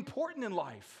 What's really important in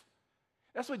life?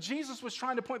 That's what Jesus was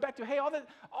trying to point back to. Hey,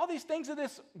 all these things in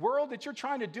this world that you're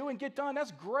trying to do and get done,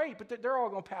 that's great, but they're all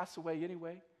going to pass away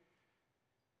anyway.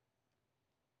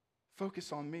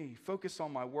 Focus on me. Focus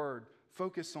on my word.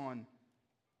 Focus on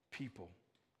people,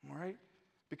 all right?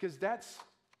 Because that's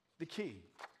the key.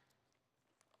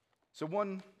 So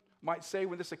one might say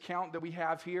with this account that we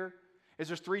have here is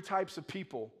there's three types of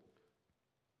people,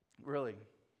 really,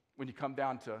 when you come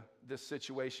down to this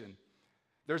situation.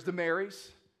 There's the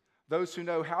Marys, those who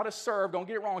know how to serve. Don't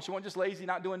get it wrong. She wasn't just lazy,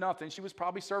 not doing nothing. She was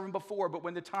probably serving before, but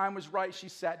when the time was right, she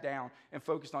sat down and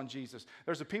focused on Jesus.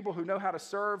 There's the people who know how to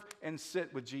serve and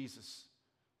sit with Jesus.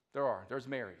 There's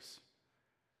Marys.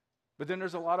 But then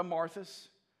there's a lot of Marthas,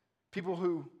 people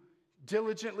who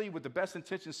diligently, with the best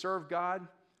intention, serve God,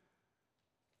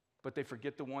 but they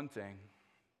forget the one thing,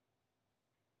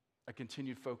 a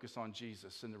continued focus on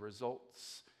Jesus and the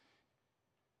results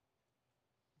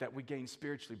that we gain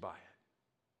spiritually by it.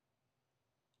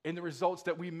 And the results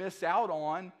that we miss out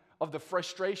on of the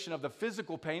frustration of the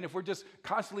physical pain if we're just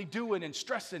constantly doing and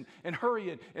stressing and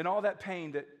hurrying and all that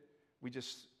pain that we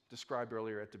just described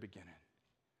earlier at the beginning.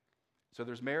 So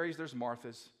there's Marys, there's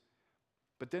Marthas,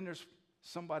 but then there's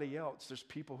somebody else. There's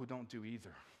people who don't do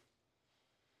either.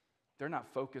 They're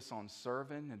not focused on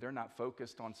serving, and they're not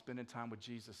focused on spending time with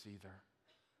Jesus either.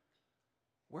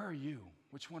 Where are you?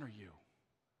 Which one are you?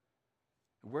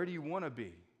 Where do you want to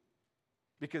be?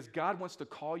 Because God wants to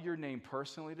call your name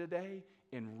personally today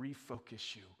and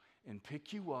refocus you and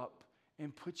pick you up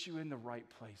and put you in the right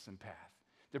place and path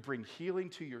to bring healing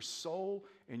to your soul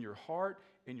and your heart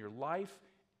and your life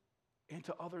and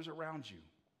to others around you.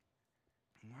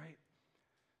 All right?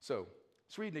 So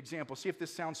let's read an example. See if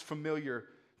this sounds familiar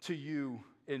to you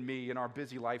and me in our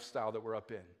busy lifestyle that we're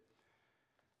up in.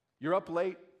 You're up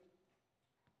late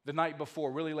the night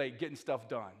before, really late, getting stuff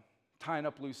done. Tying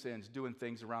up loose ends, doing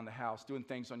things around the house, doing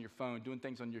things on your phone, doing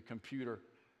things on your computer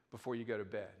before you go to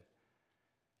bed.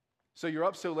 So you're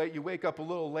up so late, you wake up a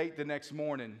little late the next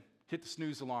morning, hit the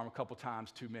snooze alarm a couple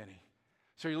times too many.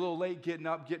 So you're a little late getting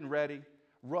up, getting ready,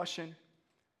 rushing.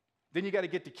 Then you got to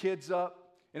get the kids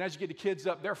up. And as you get the kids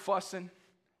up, they're fussing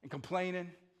and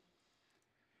complaining.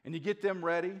 And you get them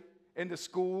ready into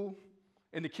school,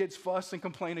 and the kids fuss and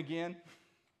complain again.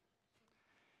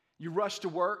 You rush to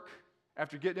work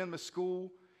after getting them to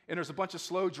school, and there's a bunch of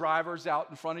slow drivers out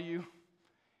in front of you.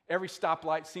 Every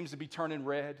stoplight seems to be turning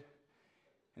red,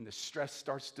 and the stress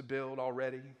starts to build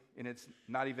already, and it's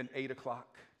not even 8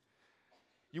 o'clock.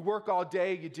 You work all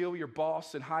day, you deal with your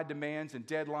boss and high demands and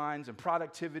deadlines and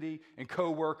productivity and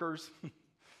coworkers.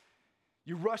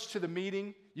 You rush to the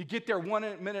meeting, you get there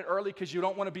 1 minute early because you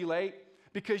don't want to be late,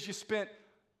 because you spent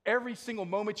every single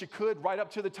moment you could right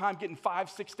up to the time getting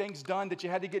 5-6 things done that you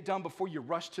had to get done before you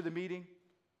rushed to the meeting.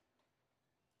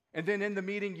 And then in the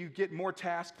meeting, you get more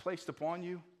tasks placed upon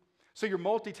you. So you're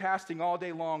multitasking all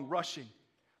day long, rushing,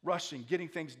 getting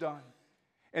things done.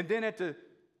 And then at the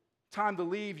time to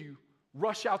leave, you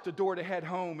rush out the door to head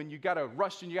home, and you got to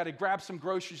rush and you got to grab some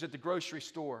groceries at the grocery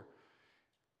store.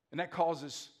 And that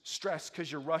causes stress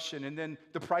because you're rushing, and then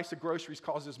the price of groceries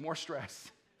causes more stress.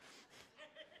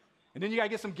 And then you got to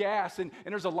get some gas, and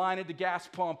there's a line at the gas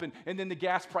pump, and then the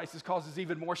gas prices causes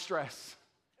even more stress.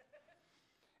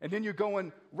 And then you're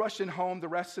rushing home the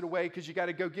rest of the way because you got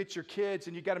to go get your kids,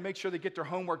 and you got to make sure they get their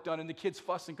homework done, and the kids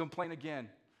fuss and complain again,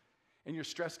 and your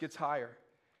stress gets higher.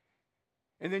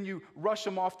 And then you rush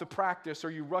them off to practice,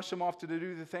 or you rush them off to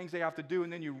do the things they have to do,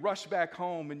 and then you rush back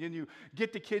home, and then you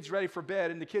get the kids ready for bed,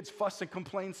 and the kids fuss and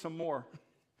complain some more.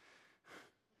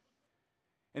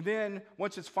 And then,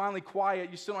 once it's finally quiet,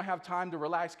 you still don't have time to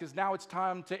relax because now it's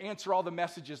time to answer all the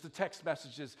messages, the text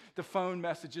messages, the phone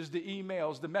messages, the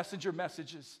emails, the messenger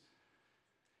messages.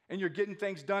 And you're getting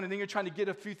things done, and then you're trying to get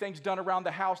a few things done around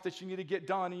the house that you need to get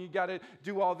done, and you got to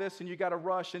do all this, and you got to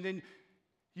rush. And then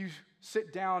you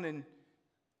sit down, and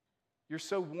you're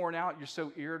so worn out, you're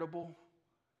so irritable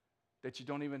that you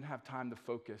don't even have time to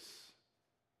focus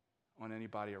on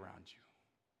anybody around you.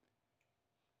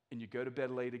 And you go to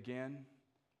bed late again,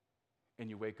 and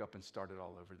you wake up and start it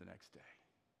all over the next day.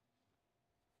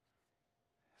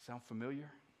 Sound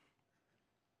familiar?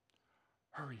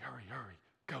 Hurry, hurry, hurry.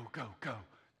 Go, go, go.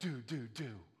 Do, do, do.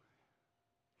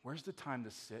 Where's the time to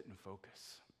sit and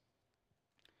focus?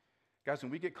 Guys,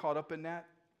 when we get caught up in that,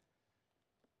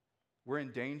 we're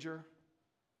in danger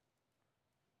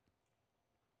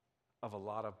of a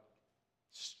lot of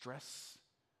stress,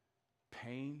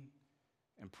 pain,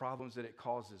 and problems that it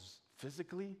causes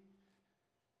physically,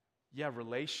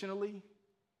 relationally,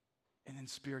 and then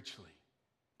spiritually,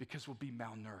 because we'll be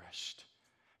malnourished,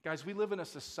 Guys, we live in a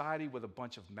society with a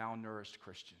bunch of malnourished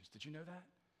Christians. Did you know that?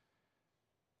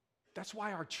 That's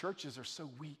why our churches are so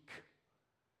weak.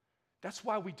 That's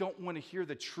why we don't want to hear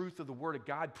the truth of the Word of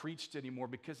God preached anymore,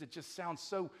 because it just sounds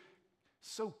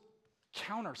so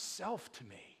counter self to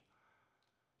me.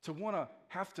 To want to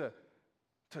have to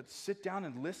sit down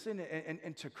and listen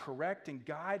and to correct and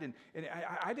guide. And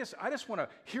I just want to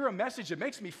hear a message that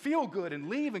makes me feel good and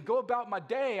leave and go about my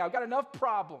day. I've got enough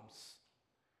problems.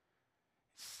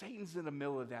 Satan's in the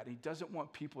middle of that. He doesn't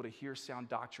want people to hear sound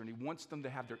doctrine. He wants them to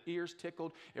have their ears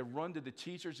tickled and run to the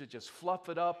teachers that just fluff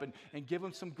it up and give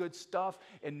them some good stuff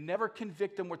and never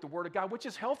convict them with the Word of God, which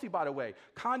is healthy, by the way.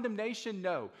 Condemnation,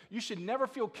 no. You should never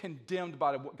feel condemned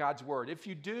by God's Word. If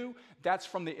you do, that's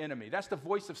from the enemy. That's the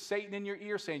voice of Satan in your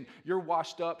ear saying, you're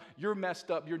washed up, you're messed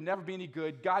up, you'll never be any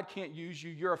good, God can't use you,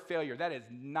 you're a failure. That is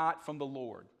not from the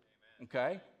Lord,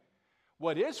 okay?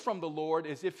 What is from the Lord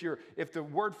is if the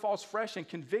word falls fresh and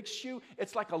convicts you,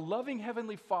 it's like a loving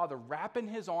heavenly Father wrapping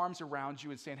his arms around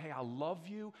you and saying, hey, I love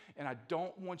you and I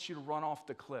don't want you to run off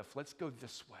the cliff. Let's go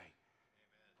this way,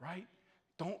 right?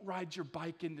 Don't ride your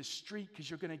bike in the street because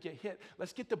you're going to get hit.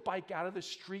 Let's get the bike out of the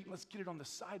street and let's get it on the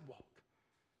sidewalk.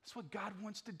 That's what God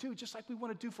wants to do, just like we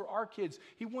want to do for our kids.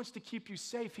 He wants to keep you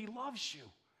safe. He loves you.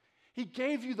 He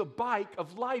gave you the bike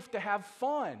of life to have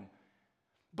fun.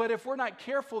 But if we're not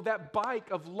careful, that bike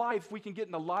of life, we can get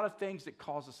in a lot of things that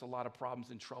cause us a lot of problems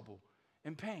and trouble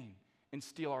and pain and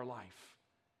steal our life.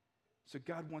 So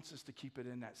God wants us to keep it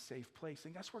in that safe place.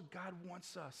 And that's where God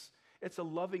wants us. It's a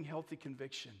loving, healthy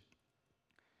conviction.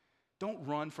 Don't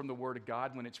run from the Word of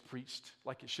God when it's preached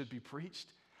like it should be preached.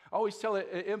 I always tell it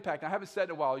at Impact, I haven't said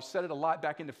it in a while, I said it a lot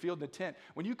back in the field in the tent.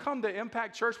 When you come to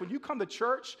Impact Church, when you come to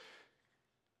church,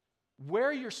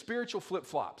 wear your spiritual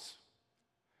flip-flops.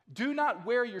 Do not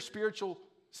wear your spiritual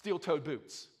steel-toed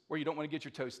boots where you don't want to get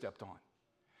your toes stepped on.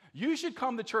 You should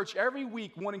come to church every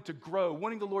week wanting to grow,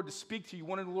 wanting the Lord to speak to you,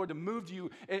 wanting the Lord to move to you.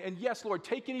 And yes, Lord,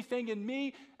 take anything in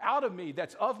me, out of me,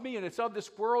 that's of me and it's of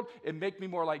this world, and make me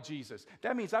more like Jesus.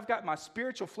 That means I've got my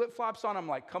spiritual flip-flops on. I'm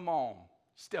like, come on,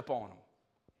 step on them.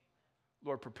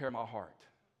 Lord, prepare my heart.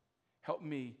 Help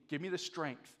me, give me the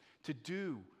strength to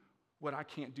do what I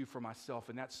can't do for myself,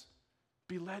 and that's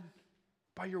be led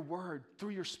by your word,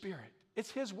 through your Spirit.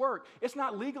 It's his work. It's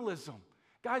not legalism.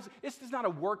 Guys, this is not a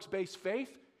works-based faith.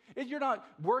 If you're not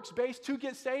works-based to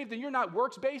get saved, then you're not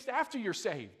works-based after you're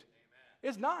saved. Amen.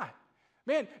 It's not.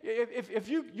 Man, if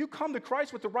you come to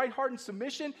Christ with the right heart and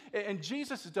submission, and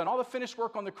Jesus has done all the finished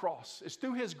work on the cross, it's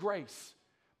through his grace,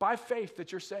 by faith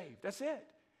that you're saved. That's it.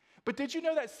 But did you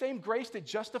know that same grace that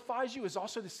justifies you is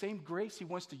also the same grace he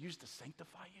wants to use to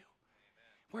sanctify you?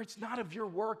 Where it's not of your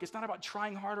work, it's not about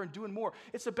trying harder and doing more.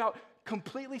 It's about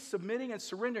completely submitting and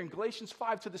surrendering, Galatians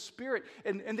 5, to the Spirit,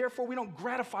 and therefore we don't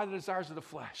gratify the desires of the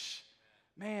flesh.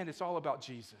 Man, it's all about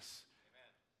Jesus.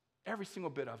 Amen. Every single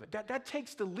bit of it. That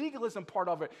takes the legalism part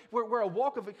of it, where a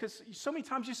walk of it, because so many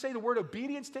times you say the word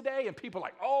obedience today, and people are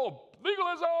like, oh,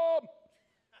 legalism!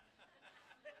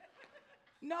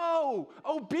 No,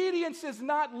 obedience is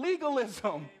not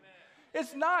legalism.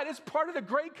 It's not. It's part of the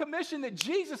Great Commission that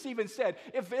Jesus even said.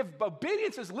 If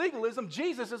obedience is legalism,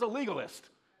 Jesus is a legalist.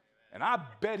 And I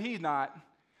bet he's not.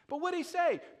 But what did he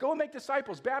say? Go and make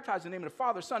disciples, baptize in the name of the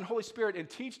Father, Son, Holy Spirit, and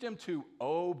teach them to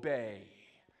obey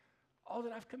all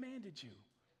that I've commanded you.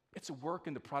 It's a work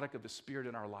and the product of the Spirit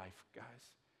in our life, guys.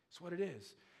 It's what it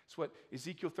is. It's what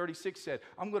Ezekiel 36 said.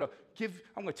 I'm going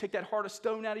to take that heart of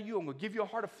stone out of you. I'm going to give you a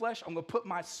heart of flesh. I'm going to put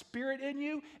my Spirit in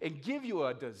you and give you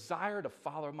a desire to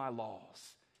follow my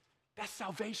laws. That's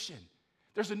salvation.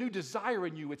 There's a new desire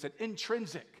in you. It's an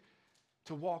intrinsic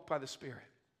to walk by the Spirit.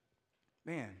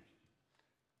 Man,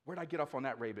 where'd I get off on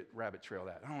that rabbit trail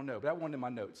at? I don't know, but that wasn't in my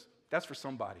notes. That's for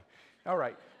somebody. All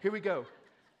right, here we go.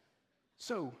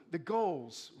 So the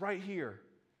goals right here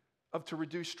to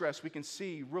reduce stress, we can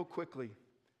see real quickly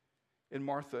in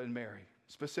Martha and Mary,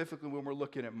 specifically when we're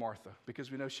looking at Martha,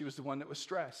 because we know she was the one that was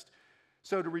stressed.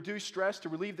 So to reduce stress, to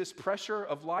relieve this pressure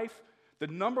of life, the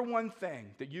number one thing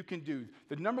that you can do,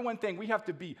 the number one thing we have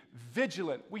to be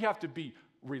vigilant, we have to be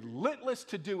relentless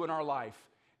to do in our life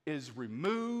is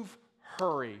remove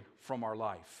hurry from our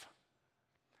life.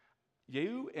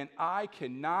 You and I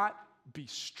cannot be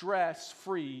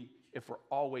stress-free if we're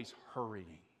always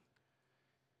hurrying.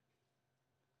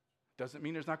 Doesn't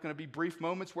mean there's not going to be brief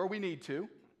moments where we need to,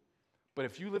 but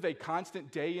if you live a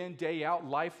constant day in, day out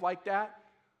life like that,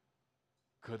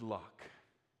 good luck.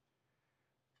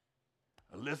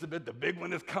 Elizabeth, the big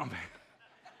one is coming,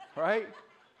 right?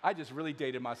 I just really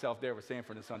dated myself there with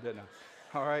Sanford and Son, didn't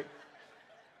I? All right?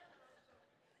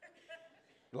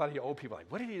 A lot of you old people are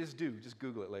like, what did he just do? Just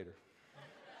Google it later.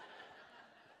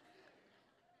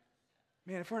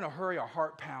 Man, if we're in a hurry, our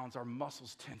heart pounds, our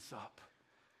muscles tense up.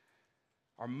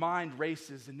 Our mind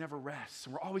races and never rests.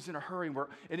 And we're always in a hurry.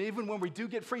 And even when we do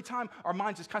get free time, our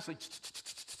mind's just constantly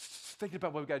thinking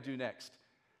about what we've got to do next.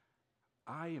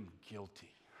 I am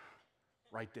guilty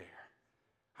right there.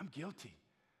 I'm guilty.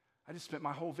 I just spent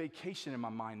my whole vacation and my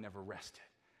mind never rested.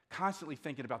 Constantly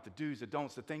thinking about the do's, the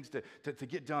don'ts, the things to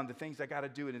get done, the things I got to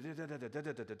do. And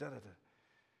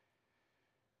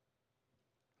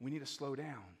we need to slow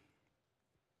down.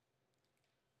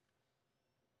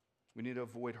 We need to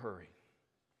avoid hurry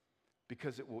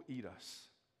because it will eat us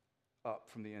up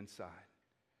from the inside.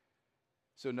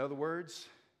 So in other words,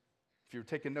 if you're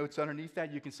taking notes underneath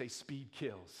that, you can say speed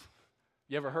kills.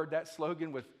 You ever heard that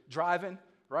slogan with driving,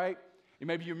 right? And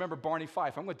maybe you remember Barney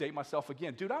Fife. I'm going to date myself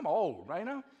again. Dude, I'm old, right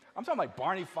now. I'm talking like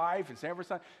Barney Fife and Sanford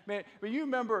Son. Man, but you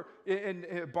remember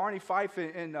in Barney Fife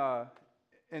and all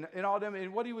them,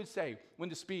 and what he would say when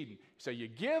they're speeding. So you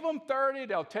give them 30,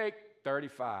 they'll take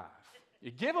 35. You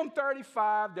give them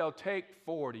 35, they'll take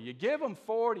 40. You give them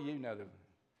 40, you know them.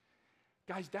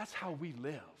 Guys, that's how we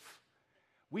live.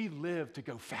 We live to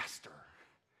go faster.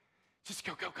 Just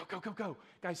go, go, go, go, go, go.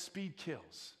 Guys, speed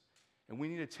kills. And we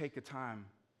need to take the time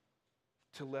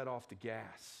to let off the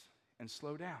gas and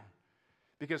slow down.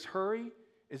 Because hurry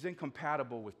is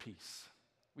incompatible with peace.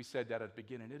 We said that at the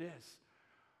beginning. It is.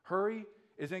 Hurry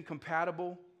is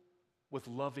incompatible with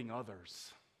loving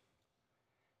others.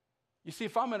 You see,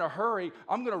 if I'm in a hurry,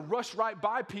 I'm going to rush right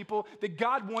by people that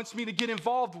God wants me to get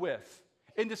involved with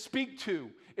and to speak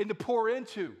to and to pour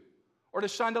into or to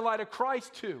shine the light of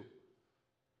Christ to,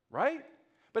 right?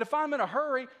 But if I'm in a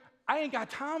hurry, I ain't got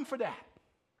time for that.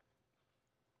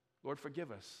 Lord,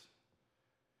 forgive us.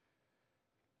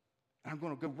 And I'm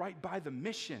going to go right by the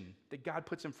mission that God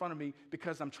puts in front of me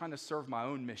because I'm trying to serve my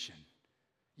own mission.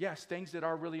 Yes, things that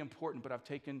are really important, but I've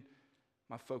taken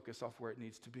my focus off where it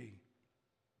needs to be.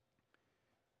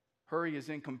 Hurry is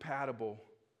incompatible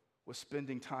with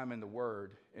spending time in the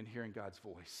Word and hearing God's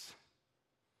voice.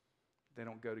 They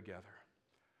don't go together.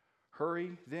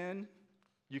 Hurry, then,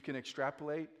 you can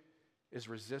extrapolate, is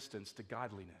resistance to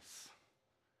godliness.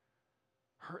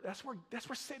 That's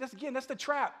the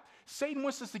trap. Satan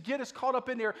wants us to get us caught up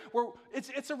in there where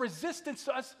it's a resistance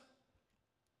to us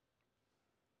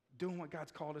doing what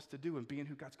God's called us to do and being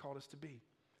who God's called us to be.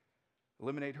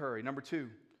 Eliminate hurry. Number 2,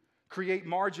 create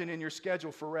margin in your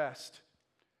schedule for rest.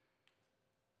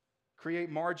 Create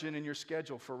margin in your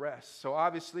schedule for rest. So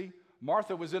obviously,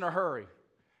 Martha was in a hurry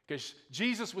because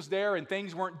Jesus was there and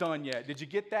things weren't done yet. Did you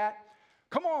get that?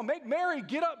 Come on, make Mary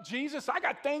get up, Jesus. I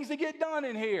got things to get done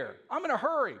in here. I'm in a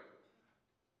hurry.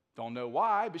 Don't know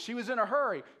why, but she was in a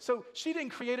hurry. So she didn't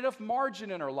create enough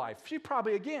margin in her life. She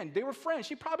probably, again, they were friends.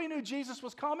 She probably knew Jesus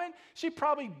was coming. She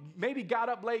probably maybe got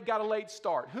up late, got a late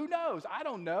start. Who knows? I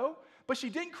don't know. But she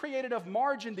didn't create enough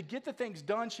margin to get the things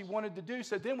done she wanted to do.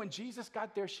 So then when Jesus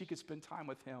got there, she could spend time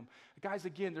with him. Guys,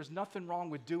 again, there's nothing wrong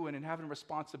with doing and having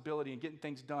responsibility and getting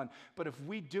things done. But if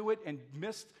we do it and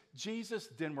miss Jesus,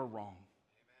 then we're wrong.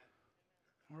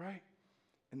 Amen. All right?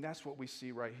 And that's what we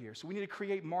see right here. So we need to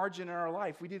create margin in our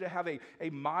life. We need to have a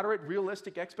moderate,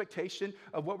 realistic expectation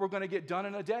of what we're going to get done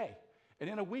in a day and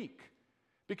in a week.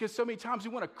 Because so many times we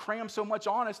want to cram so much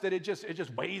on us that it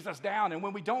just weighs us down. And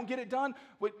when we don't get it done,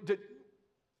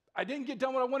 I didn't get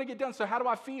done what I want to get done, so how do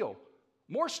I feel?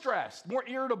 More stressed, more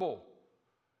irritable.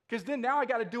 Because then now I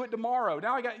got to do it tomorrow.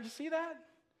 You see that?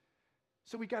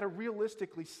 So we got to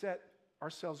realistically set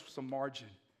ourselves some margin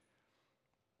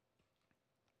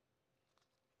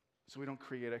so we don't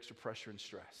create extra pressure and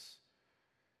stress.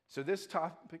 So this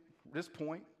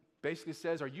point basically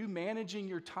says, are you managing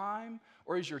your time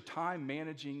or is your time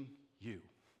managing you?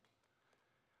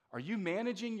 Are you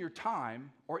managing your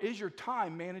time or is your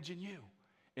time managing you?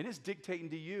 And it's dictating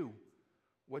to you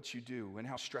what you do and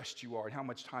how stressed you are and how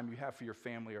much time you have for your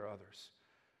family or others.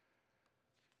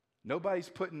 Nobody's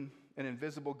putting an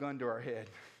invisible gun to our head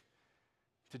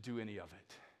to do any of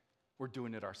it. We're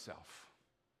doing it ourselves.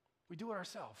 We do it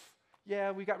ourselves.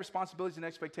 Yeah, we got responsibilities and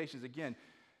expectations. Again,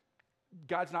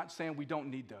 God's not saying we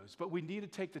don't need those, but we need to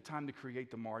take the time to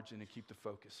create the margin and keep the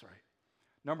focus, right?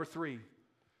 Number 3,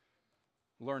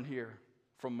 learn here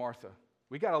from Martha.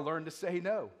 We got to learn to say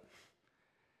no.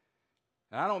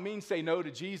 And I don't mean say no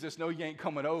to Jesus, no, you ain't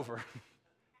coming over.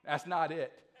 That's not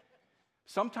it.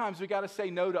 Sometimes we got to say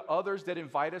no to others that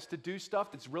invite us to do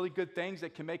stuff that's really good things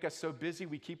that can make us so busy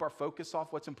we keep our focus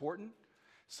off what's important.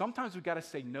 Sometimes we got to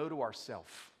say no to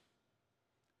ourselves.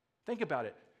 Think about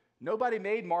it. Nobody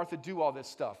made Martha do all this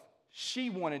stuff. She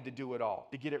wanted to do it all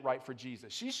to get it right for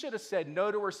Jesus. She should have said no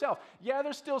to herself. Yeah,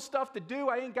 there's still stuff to do.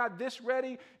 I ain't got this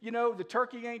ready. You know, the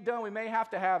turkey ain't done. We may have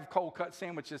to have cold cut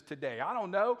sandwiches today. I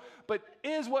don't know. But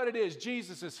is what it is.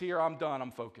 Jesus is here. I'm done.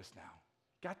 I'm focused now.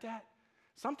 Got that?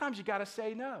 Sometimes you got to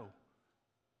say no.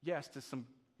 Yes, to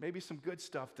maybe some good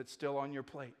stuff that's still on your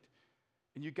plate.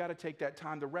 And you got to take that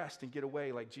time to rest and get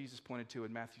away like Jesus pointed to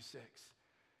in Matthew 6.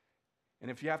 And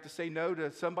if you have to say no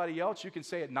to somebody else, you can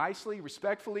say it nicely,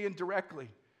 respectfully, and directly,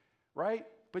 right?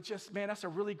 But just, man, that's a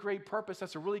really great purpose.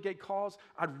 That's a really great cause.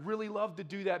 I'd really love to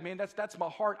do that, man. That's my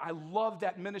heart. I love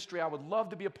that ministry. I would love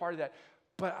to be a part of that.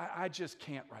 But I just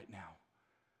can't right now.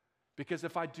 Because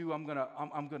if I do, I'm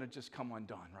gonna just come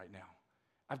undone right now.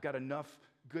 I've got enough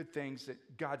good things that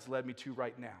God's led me to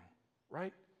right now,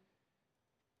 right?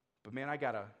 But man, I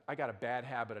got a bad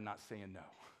habit of not saying no.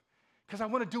 Because I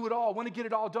want to do it all. I want to get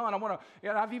it all done.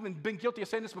 And I've even been guilty of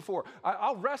saying this before.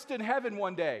 I'll rest in heaven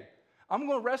one day. I'm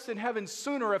going to rest in heaven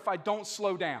sooner if I don't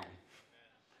slow down.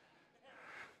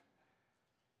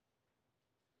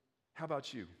 How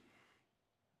about you?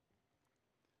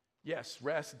 Yes,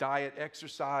 rest, diet,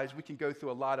 exercise. We can go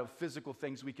through a lot of physical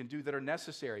things we can do that are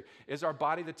necessary. Is our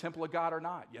body the temple of God or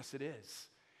not? Yes, it is.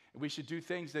 And we should do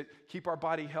things that keep our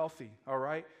body healthy, all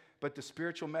right? But the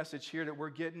spiritual message here that we're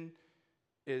getting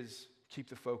is keep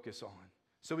the focus on.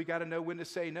 So we got to know when to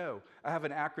say no. I have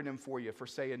an acronym for you for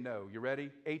saying no. You ready?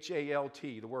 HALT,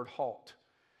 the word halt.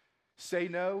 Say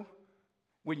no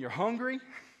when you're hungry,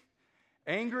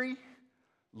 angry,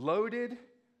 loaded,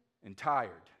 and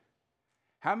tired.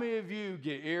 How many of you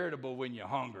get irritable when you're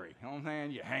hungry? You know what I'm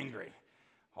saying? You're hangry.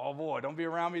 Oh boy, don't be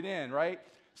around me then, right?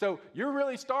 So you're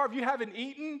really starved. You haven't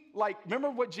eaten. Like, remember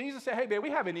what Jesus said? Hey, man, we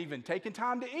haven't even taken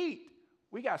time to eat.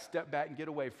 We got to step back and get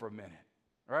away for a minute,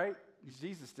 right?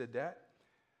 Jesus did that.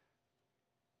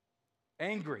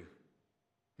 Angry.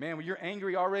 Man, when you're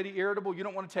angry, already irritable, you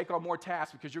don't want to take on more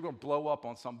tasks because you're going to blow up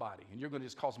on somebody and you're going to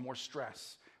just cause more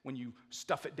stress when you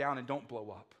stuff it down and don't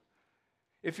blow up.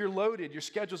 If you're loaded, your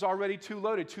schedule's already too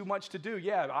loaded, too much to do,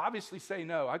 yeah, obviously say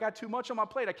no. I got too much on my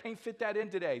plate. I can't fit that in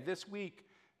today, this week,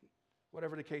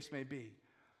 whatever the case may be.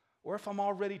 Or if I'm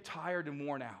already tired and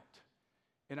worn out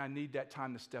and I need that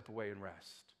time to step away and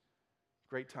rest.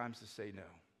 Great times to say no.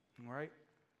 All right?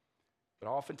 But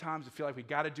oftentimes I feel like we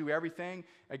got to do everything.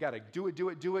 I got to do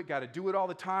it, got to do it all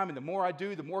the time. And the more I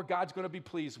do, the more God's going to be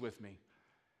pleased with me.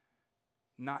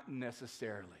 Not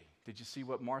necessarily. Did you see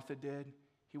what Martha did?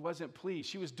 He wasn't pleased.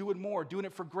 She was doing more, doing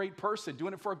it for a great person,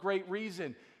 doing it for a great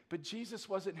reason. But Jesus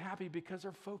wasn't happy because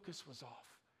her focus was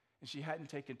off. And she hadn't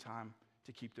taken time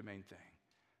to keep the main thing.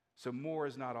 So more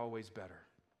is not always better.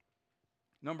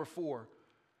 Number 4,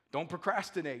 don't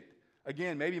procrastinate.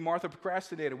 Again, maybe Martha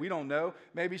procrastinated. We don't know.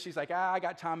 Maybe she's like, I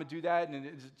got time to do that. And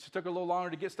it took her a little longer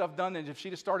to get stuff done. And if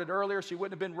she'd have started earlier, she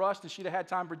wouldn't have been rushed and she'd have had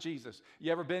time for Jesus.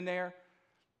 You ever been there?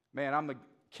 Man, I'm the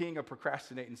king of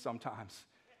procrastinating sometimes.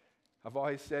 I've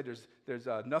always said there's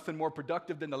nothing more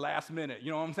productive than the last minute. You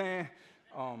know what I'm saying?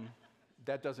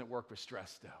 That doesn't work with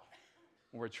stress, though,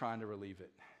 when we're trying to relieve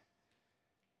it.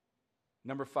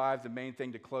 Number 5, the main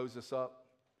thing to close this up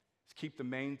is keep the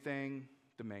main thing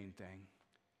the main thing.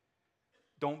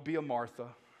 Don't be a Martha.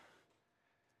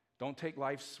 Don't take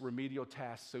life's remedial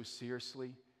tasks so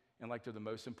seriously and like they're the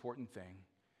most important thing.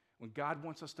 When God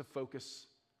wants us to focus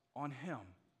on Him,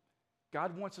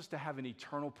 God wants us to have an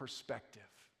eternal perspective.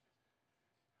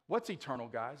 What's eternal,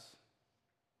 guys?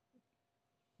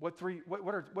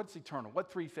 What's eternal?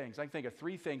 What 3 things? I can think of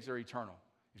 3 things that are eternal.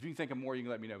 If you can think of more, you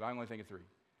can let me know, but I'm only thinking 3.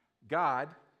 God,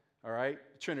 all right,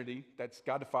 Trinity, that's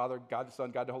God the Father, God the Son,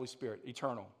 God the Holy Spirit,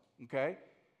 eternal, okay?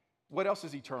 What else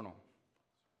is eternal?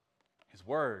 His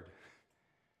Word.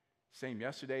 Same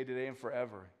yesterday, today, and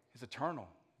forever. It's eternal.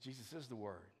 Jesus is the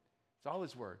Word. It's all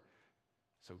His Word.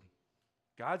 So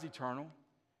God's eternal.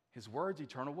 His Word's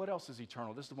eternal. What else is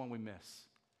eternal? This is the one we miss.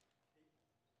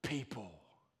 People.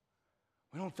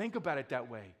 We don't think about it that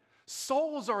way.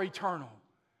 Souls are eternal.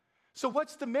 So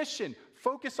what's the mission?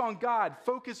 Focus on God.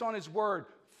 Focus on His Word.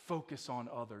 Focus on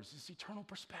others. It's eternal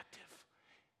perspective.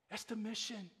 That's the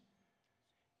mission.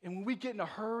 And when we get in a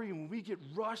hurry, and when we get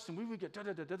rushed, and we get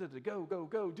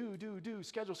go, do,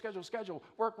 schedule,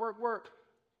 work,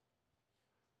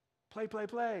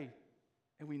 play,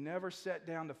 and we never set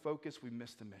down to focus, we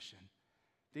miss the mission,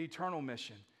 the eternal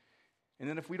mission. And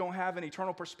then if we don't have an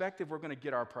eternal perspective, we're going to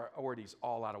get our priorities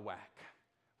all out of whack,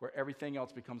 where everything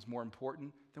else becomes more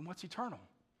important than what's eternal.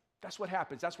 That's what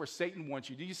happens. That's where Satan wants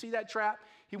you. Do you see that trap?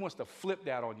 He wants to flip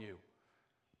that on you.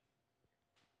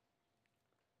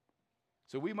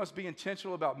 So we must be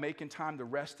intentional about making time to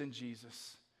rest in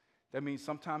Jesus. That means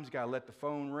sometimes you got to let the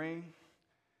phone ring,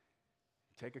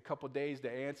 take a couple days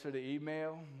to answer the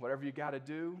email, whatever you got to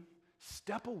do.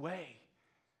 Step away.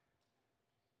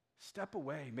 Step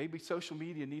away. Maybe social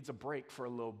media needs a break for a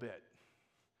little bit.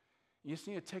 You just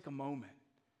need to take a moment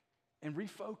and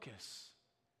refocus.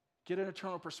 Get an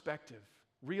eternal perspective.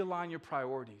 Realign your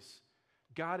priorities.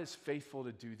 God is faithful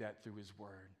to do that through his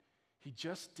word. He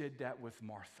just did that with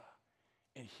Martha.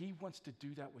 And he wants to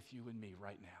do that with you and me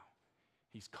right now.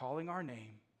 He's calling our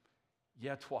name,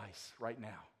 twice right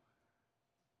now.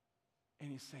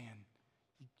 And he's saying,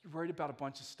 you're worried about a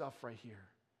bunch of stuff right here.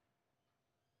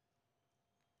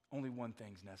 Only one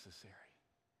thing's necessary.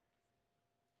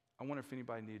 I wonder if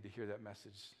anybody needed to hear that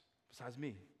message besides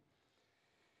me.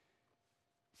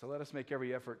 So let us make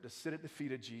every effort to sit at the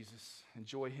feet of Jesus,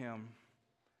 enjoy him,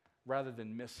 rather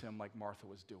than miss him like Martha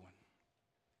was doing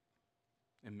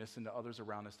and missing the others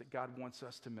around us that God wants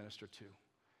us to minister to.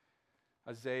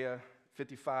 Isaiah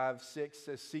 55:6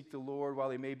 says, seek the Lord while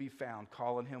he may be found,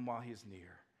 call on him while he is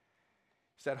near.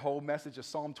 It's that whole message of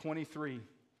Psalm 23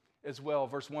 as well,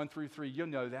 verse 1 through 3. You'll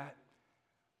know that.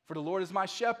 For the Lord is my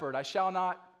shepherd, I shall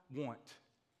not want.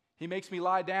 He makes me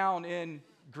lie down in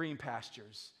green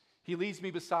pastures. He leads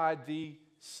me beside the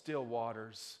still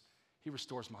waters. He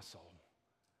restores my soul.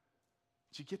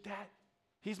 Did you get that?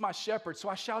 He's my shepherd, so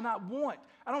I shall not want.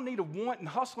 I don't need to want and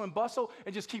hustle and bustle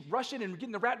and just keep rushing and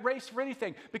getting the rat race for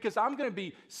anything, because I'm going to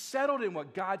be settled in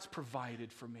what God's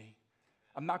provided for me.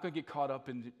 I'm not going to get caught up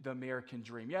in the American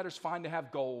dream. Yeah, it's fine to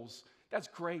have goals. That's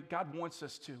great. God wants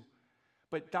us to.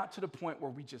 But not to the point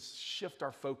where we just shift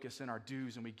our focus and our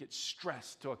dues and we get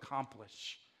stressed to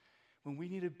accomplish. When we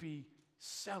need to be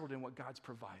settled in what God's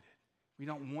provided. We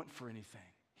don't want for anything.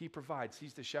 He provides.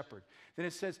 He's the shepherd. Then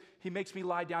it says, he makes me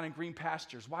lie down in green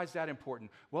pastures. Why is that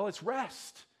important? Well, it's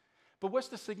rest. But what's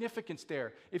the significance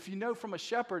there? If you know from a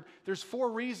shepherd, there's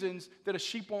 4 reasons that a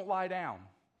sheep won't lie down.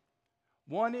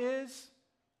 One is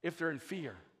if they're in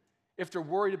fear, if they're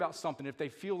worried about something, if they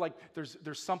feel like there's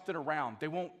something around,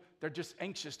 they're just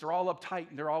anxious, they're all uptight,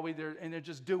 and they're always there, and they're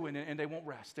just doing it, and they won't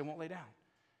rest, they won't lay down.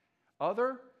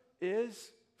 Other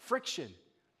is friction.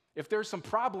 If there's some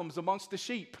problems amongst the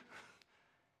sheep,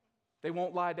 they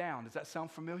won't lie down. Does that sound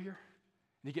familiar?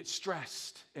 They get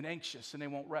stressed and anxious, and they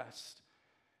won't rest.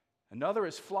 Another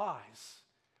is flies.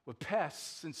 With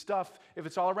pests and stuff, if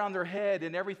it's all around their head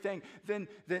and everything, then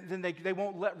they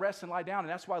won't let rest and lie down. And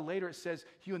that's why later it says,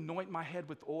 you anoint my head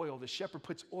with oil. The shepherd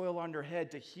puts oil on their head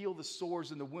to heal the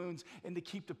sores and the wounds and to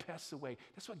keep the pests away.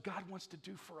 That's what God wants to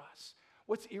do for us.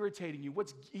 What's irritating you?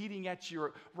 What's eating at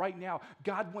you right now?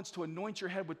 God wants to anoint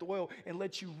your head with oil and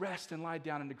let you rest and lie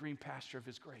down in the green pasture of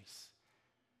his grace.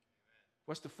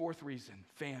 What's the 4th reason?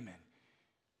 Famine.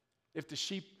 If the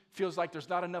sheep feels like there's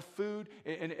not enough food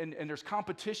and there's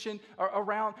competition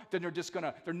around, then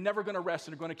they're never gonna rest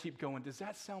and they're gonna keep going. Does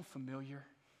that sound familiar?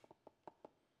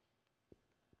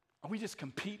 Are we just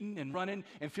competing and running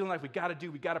and feeling like we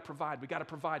gotta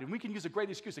provide? And we can use a great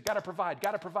excuse, gotta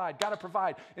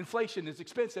provide. Inflation is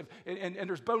expensive, and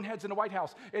there's boneheads in the White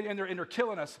House, and they're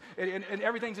killing us, and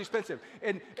everything's expensive.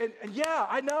 And yeah,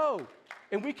 I know.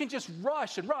 And we can just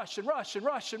rush and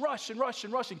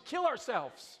kill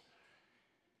ourselves.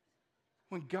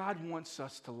 When God wants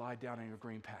us to lie down in a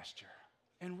green pasture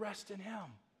and rest in him.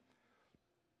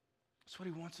 That's what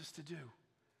he wants us to do.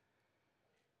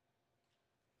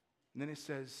 And then it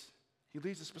says, he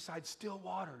leads us beside still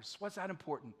waters. Why's that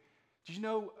important? Did you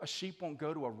know a sheep won't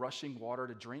go to a rushing water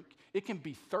to drink? It can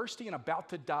be thirsty and about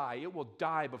to die. It will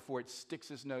die before it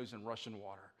sticks its nose in rushing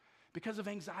water. Because of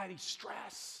anxiety,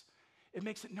 stress, it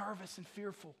makes it nervous and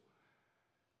fearful.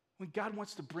 When God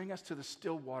wants to bring us to the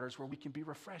still waters where we can be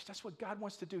refreshed, that's what God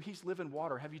wants to do. He's living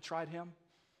water. Have you tried him?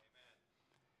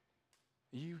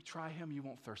 Amen. You try him, you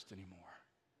won't thirst anymore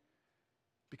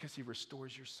because he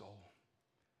restores your soul.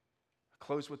 I'll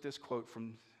close with this quote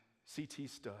from C.T.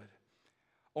 Studd.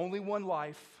 Only one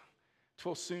life,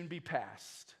 'twill soon be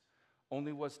past.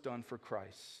 Only what's done for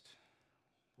Christ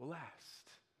will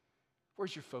last.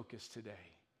 Where's your focus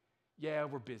today? Yeah,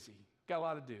 we're busy. Got a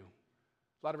lot to do,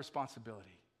 a lot of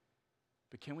responsibility.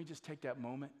 But can we just take that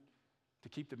moment to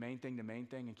keep the main thing,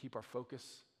 and keep our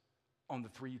focus on the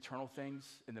 3 eternal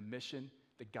things and the mission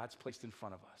that God's placed in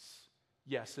front of us?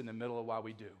 Yes, in the middle of why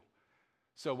we do.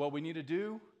 So what we need to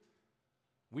do,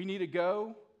 we need to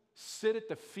go sit at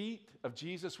the feet of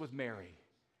Jesus with Mary.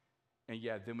 And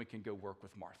then we can go work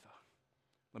with Martha.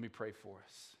 Let me pray for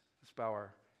us. Let's bow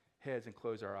our heads and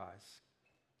close our eyes.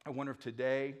 I wonder if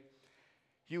today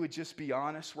you would just be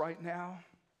honest right now.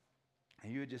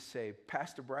 And you would just say,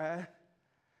 Pastor Brad,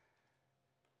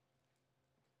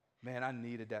 man, I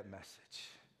needed that message.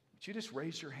 Would you just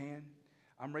raise your hand?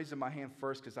 I'm raising my hand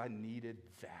first because I needed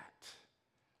that.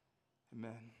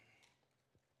 Amen.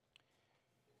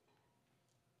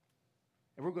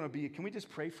 And we're going to be, can we just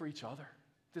pray for each other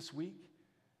this week?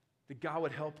 That God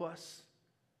would help us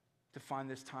to find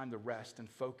this time to rest and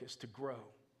focus, to grow,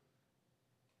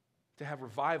 to have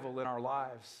revival in our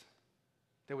lives,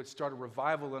 that would start a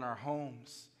revival in our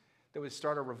homes, that would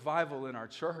start a revival in our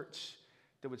church,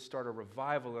 that would start a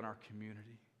revival in our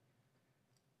community.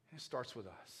 And it starts with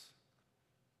us.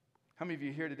 How many of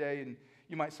you here today, and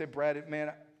you might say, Brad,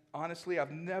 man, honestly,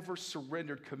 I've never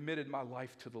surrendered, committed my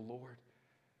life to the Lord.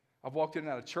 I've walked in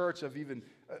and out of church.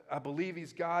 I believe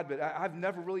He's God, but I've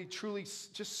never really truly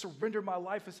just surrendered my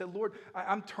life and said, Lord,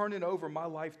 I'm turning over my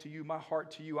life to you, my heart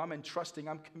to you. I'm entrusting,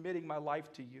 I'm committing my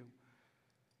life to you.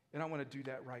 And I want to do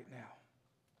that right now.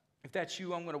 If that's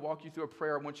you, I'm going to walk you through a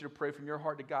prayer. I want you to pray from your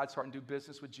heart to God's heart and do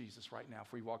business with Jesus right now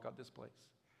before you walk out this place.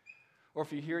 Or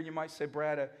if you're here, you might say,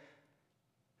 Brad,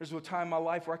 there's a time in my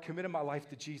life where I committed my life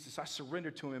to Jesus. I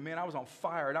surrendered to Him. And man, I was on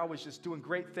fire, and I was just doing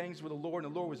great things with the Lord,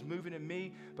 and the Lord was moving in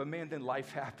me. But man, then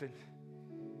life happened.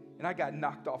 And I got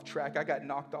knocked off track. I got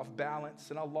knocked off balance,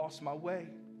 and I lost my way.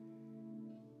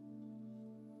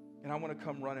 And I want to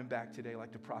come running back today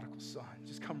like the prodigal son.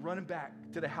 Just come running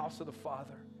back to the house of the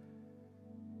Father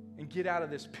and get out of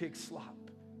this pig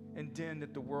slop and den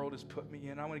that the world has put me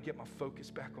in. I want to get my focus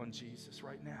back on Jesus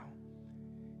right now.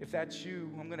 If that's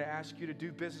you, I'm going to ask you to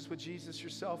do business with Jesus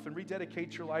yourself and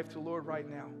rededicate your life to the Lord right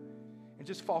now. And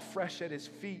just fall fresh at His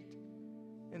feet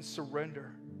and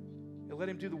surrender. And let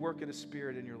Him do the work of the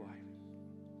Spirit in your life.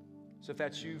 So if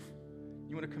that's you,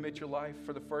 you want to commit your life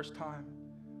for the first time,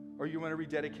 or you want to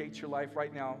rededicate your life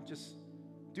right now, just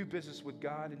do business with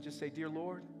God and just say, Dear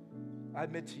Lord, I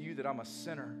admit to you that I'm a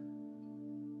sinner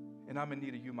and I'm in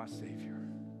need of you, my Savior.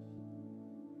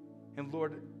 And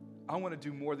Lord, I want to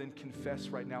do more than confess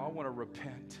right now. I want to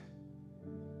repent.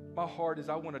 My heart is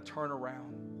I want to turn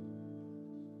around.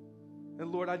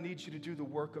 And Lord, I need you to do the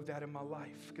work of that in my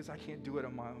life because I can't do it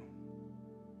on my own.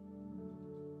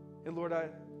 And Lord, I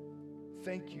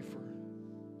thank you for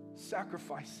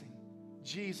sacrificing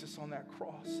Jesus on that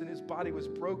cross. And His body was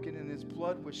broken and His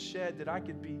blood was shed that I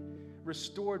could be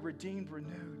restored, redeemed,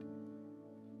 renewed.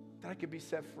 That I could be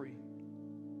set free.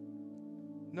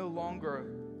 No longer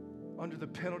under the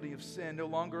penalty of sin, no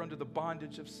longer under the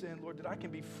bondage of sin, Lord, that I can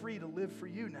be free to live for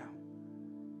you now.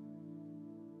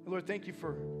 And Lord, thank you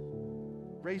for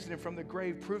raising Him from the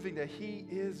grave, proving that He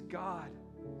is God.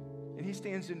 And He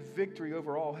stands in victory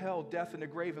over all hell, death, and the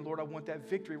grave. And Lord, I want that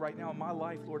victory right now in my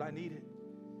life. Lord, I need it.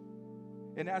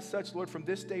 And as such, Lord, from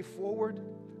this day forward,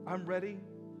 I'm ready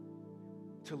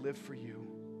to live for you.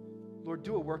 Lord,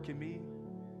 do a work in me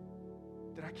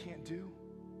that I can't do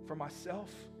for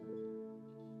myself.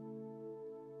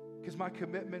 Because my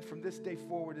commitment from this day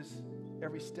forward is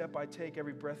every step I take,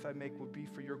 every breath I make will be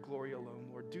for your glory alone.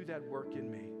 Lord, do that work in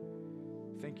me.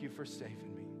 Thank you for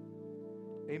saving me.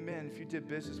 Amen. If you did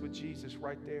business with Jesus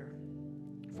right there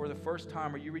for the first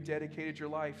time, or you rededicated your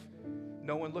life,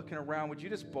 no one looking around, would you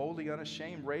just boldly,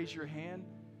 unashamed, raise your hand?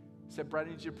 Say, Brad, I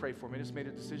need you to pray for me. I just made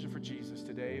a decision for Jesus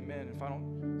today. Amen. If I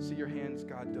don't see your hands,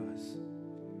 God does.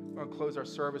 We're going to close our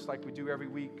service like we do every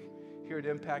week here at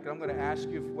Impact. And I'm going to ask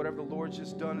you, if whatever the Lord's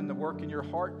just done in the work in your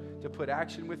heart, to put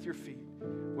action with your feet.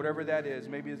 Whatever that is.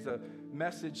 Maybe it's a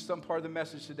message, some part of the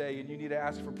message today, and you need to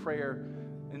ask for prayer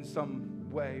in some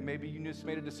way. Maybe you just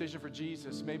made a decision for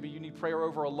Jesus. Maybe you need prayer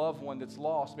over a loved one that's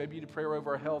lost. Maybe you need prayer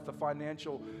over a health, a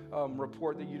financial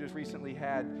report that you just recently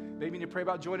had. Maybe you need to pray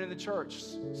about joining the church,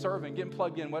 serving, getting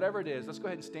plugged in, whatever it is. Let's go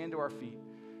ahead and stand to our feet.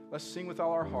 Let's sing with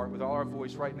all our heart, with all our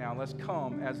voice right now. Let's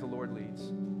come as the Lord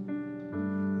leads.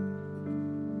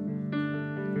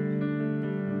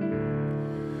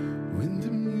 When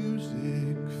the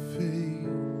music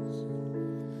fades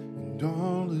and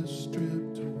all is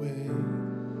stripped away,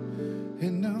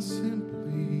 and I'll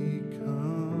simply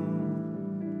come,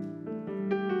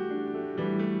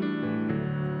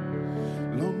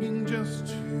 longing just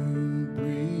to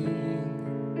bring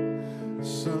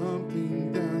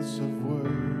something that's of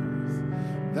worth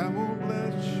that will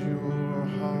bless your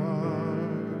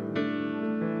heart.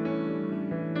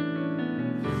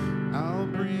 I'll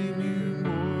bring you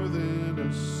more than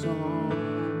a song,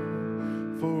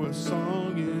 for a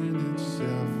song in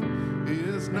itself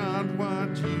is not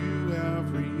what you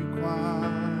have required.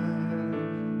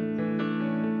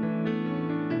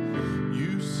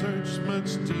 You search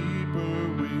much deeper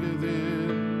within,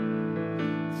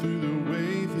 through the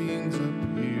way things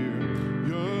appear.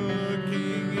 You're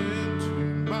looking into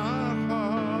my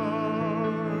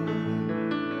heart.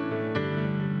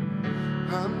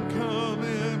 I'm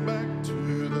coming back to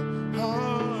the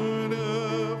heart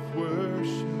of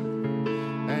worship,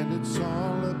 and it's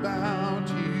all about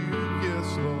you,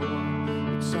 yes, Lord.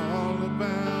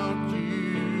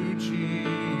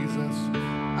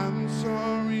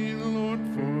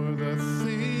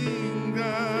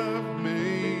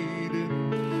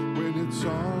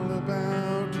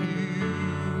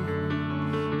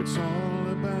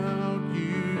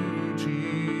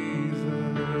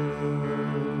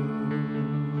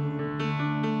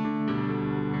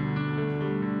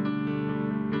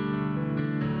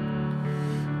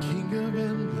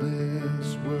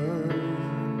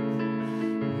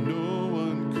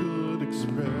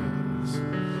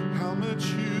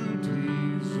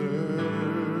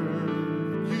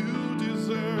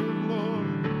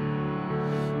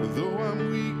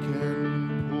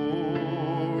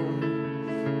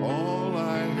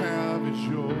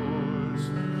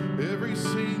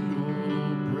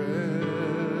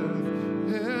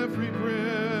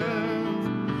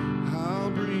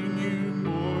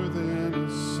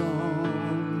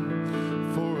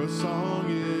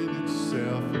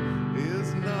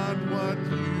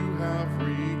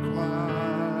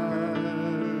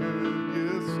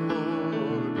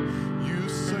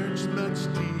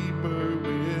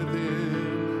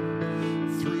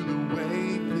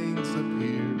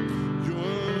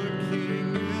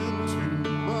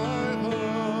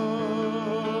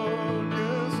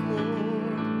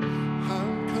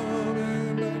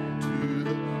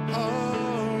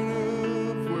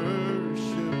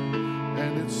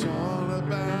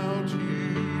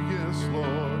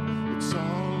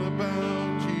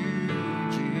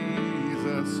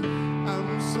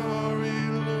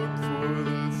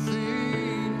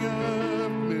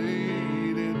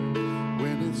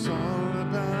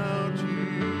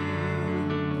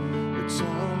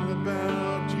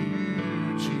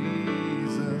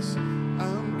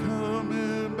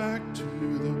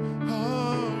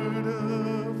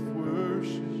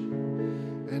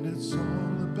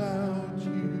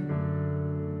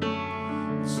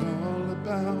 It's all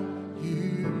about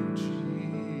you,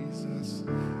 Jesus.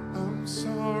 I'm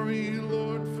sorry,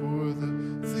 Lord, for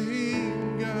the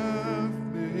thing I've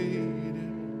made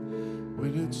it.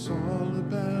 When it's all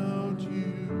about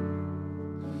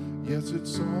you, yes,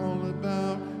 it's all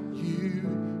about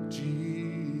you,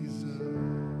 Jesus.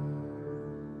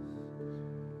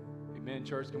 Amen,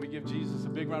 church. Can we give Jesus a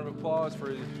big round of applause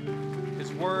for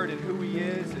his word and who he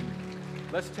is? And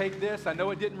let's take this. I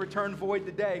know it didn't return void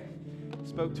today. It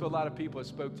spoke to a lot of people. It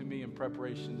spoke to me in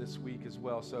preparation this week as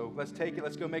well. So let's take it.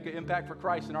 Let's go make an impact for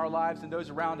Christ in our lives and those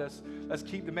around us. Let's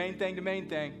keep the main thing the main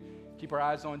thing. Keep our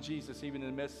eyes on Jesus, even in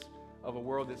the midst of a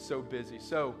world that's so busy.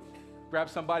 So grab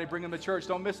somebody, bring them to church.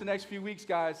 Don't miss the next few weeks,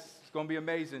 guys. It's going to be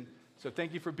amazing. So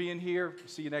thank you for being here.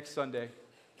 See you next Sunday.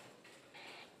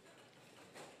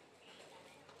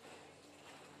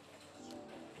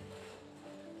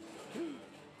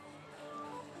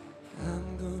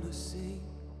 I'm gonna sing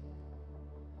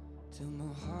till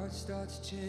my heart starts changing.